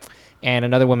comic. And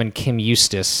another woman, Kim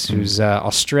Eustace, who's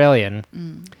Australian.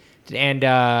 And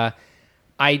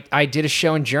I did a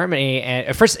show in Germany. And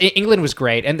at first, England was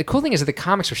great. And the cool thing is that the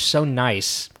comics were so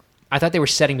nice. I thought they were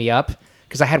setting me up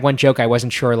because I had one joke I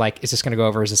wasn't sure, like, is this going to go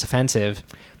over? Is this offensive?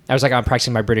 I was like, I'm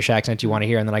practicing my British accent. Do you want to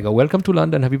hear? And then I go, welcome to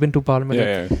London. Have you been to Parliament?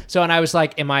 Yeah. So, and I was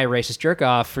like, am I a racist jerk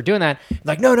off for doing that?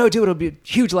 Like, no, dude, it'll be a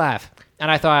huge laugh. And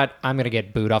I thought, I'm going to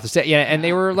get booed off the stage. Yeah, and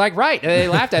they were like, right. They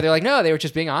laughed at it. They're like, no, they were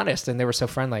just being honest. And they were so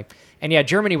friendly. And yeah,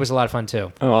 Germany was a lot of fun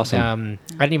too. Oh, awesome.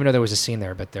 I didn't even know there was a scene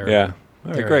there, but there. Yeah.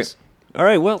 All there right, great. is. All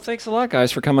right. Well, thanks a lot,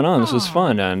 guys, for coming on. This was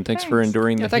fun, and thanks for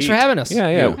enduring the thanks heat. for having us.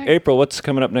 Yeah. April, what's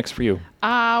coming up next for you?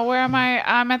 Where am I?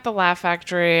 I'm at the Laugh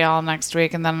Factory all next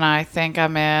week, and then I think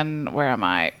I'm in. Where am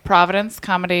I? Providence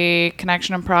Comedy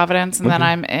Connection in Providence, and then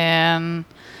I'm in.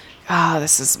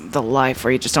 This is the life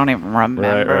where you just don't even remember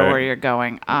Right. where you're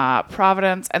going.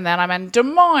 Providence, and then I'm in Des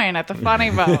Moines at the Funny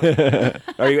Bone.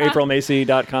 Are you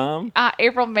aprilmacie.com?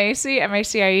 April Macie,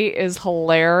 Macie is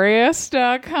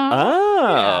hilarious.com.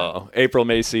 Oh. April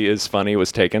Macie is funny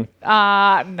was taken. No,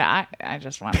 I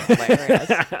just want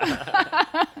hilarious.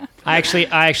 I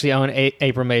actually own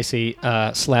April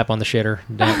Macie slap on the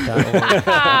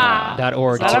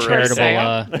shitter.org. It's a Is that a for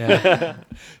charitable. Yeah.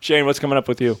 Shane, what's coming up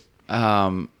with you?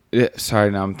 Sorry,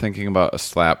 now I'm thinking about a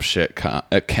slap shit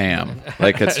cam.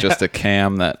 Like it's just a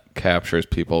cam that captures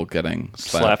people getting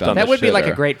slapped on That the would be like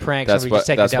a shitter. great prank. That's Somebody just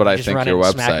take that's it what down I and just think run your it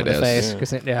and smack website him in the is.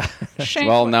 face, 'cause yeah. Shane,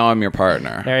 Well, now I'm your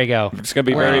partner. There you go. It's going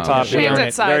to be very popular. Shane's Right.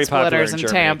 at Side Very popular Splitters in in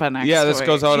Germany. Tampa next Yeah, this week.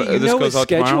 goes out. Do you This know goes his out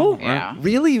tomorrow. schedule? right? Yeah.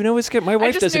 Really? You know his schedule? My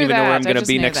wife just doesn't knew even know where that. I'm I going to just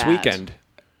be knew next that. weekend.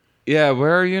 Yeah,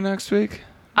 where are you next week?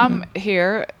 I'm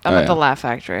here. I'm Oh, at the yeah. Laugh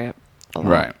Factory.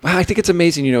 Right. Wow, I think it's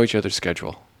amazing you know each other's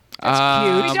schedule.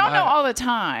 Cute. We don't know all the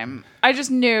time. I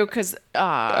just knew because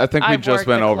I think we just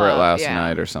went over it last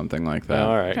night or something like that.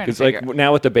 All right, because like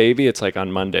now with the baby, it's like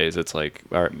on Mondays. It's like,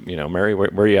 all right, Mary, where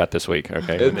are you at this week?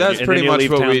 Okay, That's and pretty then you much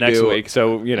leave what town we next do. week.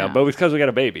 So but because we got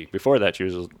a baby. Before that, she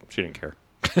didn't care.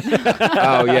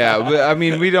 Oh yeah, but, I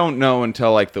mean, we don't know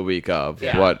until like the week of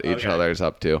what each other's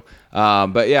up to.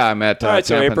 But yeah, I'm at. All right,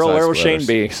 so Tampa April, and where will Splitters.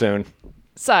 Shane be soon?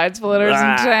 Side splitters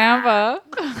in Tampa.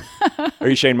 Are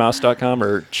you ShaneMauss.com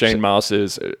or Shane Mauss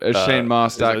is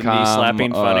ShaneMauss.com. Is knee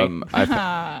slapping funny?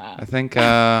 I think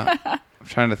I'm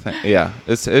trying to think. Yeah,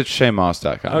 it's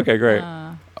ShaneMauss.com. Okay, great.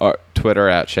 Or Twitter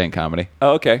at Shane Comedy.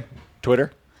 Oh, okay.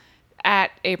 Twitter.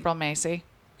 At April Macie.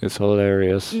 It's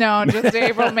hilarious. No, just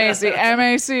April Macie.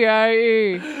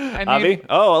 Macie. Avi?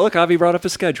 Oh, look, Avi brought up a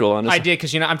schedule on his. I did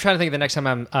because I'm trying to think of the next time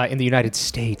I'm in the United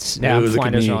States. Now Ooh, I'm look flying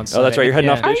at those me. on Oh, that's right. You're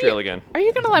heading off to Yeah. Israel again. Are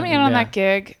you going to let me in on Yeah. that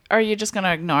gig? Or are you just going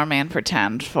to ignore me and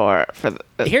pretend for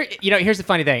the... Here, here's the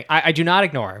funny thing. I do not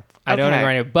ignore. I don't Okay.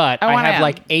 ignore it, but I I wanna have in.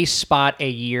 like a spot a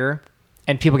year,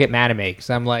 and people get mad at me because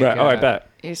I'm like, Right. Oh, I bet.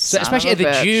 You So son especially of a the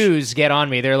bitch. Jews get on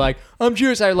me. They're like, I'm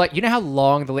Jewish. I like, you know how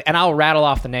long and I'll rattle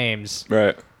off the names.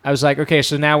 Right. I was like, okay,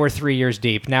 so now we're 3 years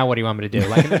deep. Now what do you want me to do?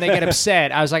 Like, and then they get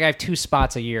upset. I was like, I have 2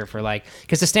 spots a year for like,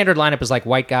 because the standard lineup is like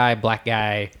white guy, black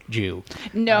guy, Jew.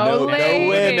 No, lady.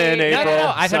 women, April.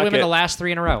 No. I've Suck had women it. the last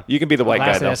 3 in a row. You can be the white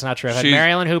guy, though. That's not true. I had She's-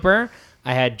 Marilyn Hooper,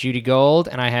 I had Judy Gold,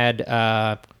 and I had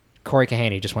Corey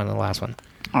Kahaney, just one of the last one.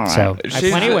 All right. So I have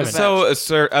plenty of women. So I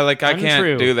Untrue.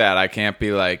 can't do that. I can't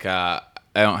be like I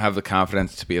don't have the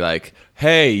confidence to be like,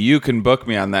 hey, you can book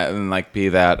me on that and like be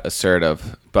that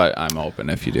assertive. But I'm open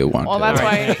if you do want Well, to. that's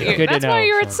why Good to that's why know.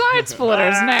 you're at Side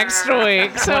Splitters next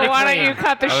week. So why don't you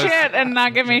cut the shit and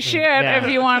not give me shit if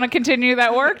you want to continue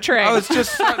that work trick? I was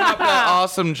just setting up that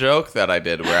awesome joke that I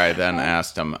did where I then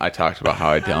asked him. I talked about how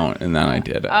I don't, and then I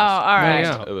did it. Oh, all There right.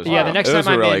 you go. It was- Yeah, the next it time was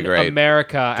a I'm really in great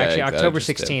America, actually gag that I October just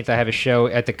did. 16th, I have a show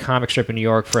at the Comic Strip in New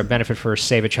York for a benefit for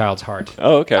Save a Child's Heart.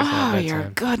 Oh, okay. Oh, you're a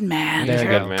good man. There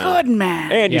You're you a go. Man. good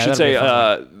man. And you Yeah, should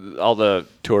that'll say be fun. all the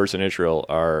tours in Israel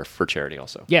are for charity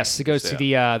also. Yes, it goes to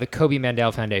the Kobe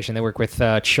Mandel Foundation. They work with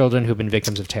children who've been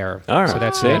victims of terror. All right. So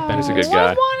that's See? it. He's a good I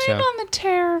guy. want in So- on the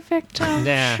terror victim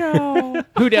Nah. show.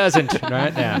 Who doesn't?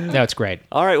 Right? Yeah. No, it's great.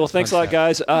 All right. Well, thanks a lot,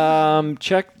 guys.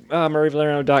 Check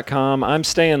MurrayValeriano.com. I'm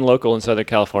staying local in Southern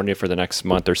California for the next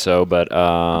month or so, but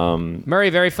Murray,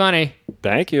 very funny.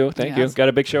 thank you. Yes. Got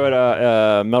a big show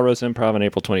at Melrose Improv on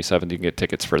April 27th. You can get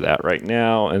tickets for that right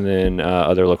now. And then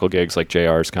other local gigs like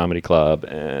JR's Comedy Club.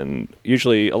 And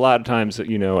usually a lot of times, at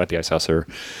the Ice House or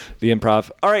the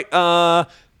Improv. All right.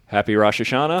 Happy Rosh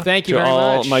Hashanah. Thank you to very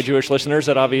all much. my Jewish listeners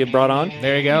that Avi had brought on.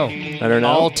 There you go. I don't know.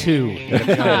 All 2 that have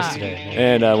joined us today.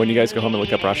 And when you guys go home and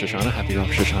look up Rosh Hashanah, happy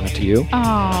Rosh Hashanah to you.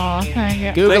 Oh, thank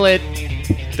you. Google it.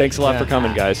 Thanks a lot for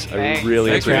coming, guys. I Thanks.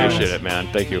 really Thanks for having appreciate us. it, man.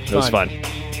 Thank you. It was Fun.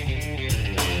 fun.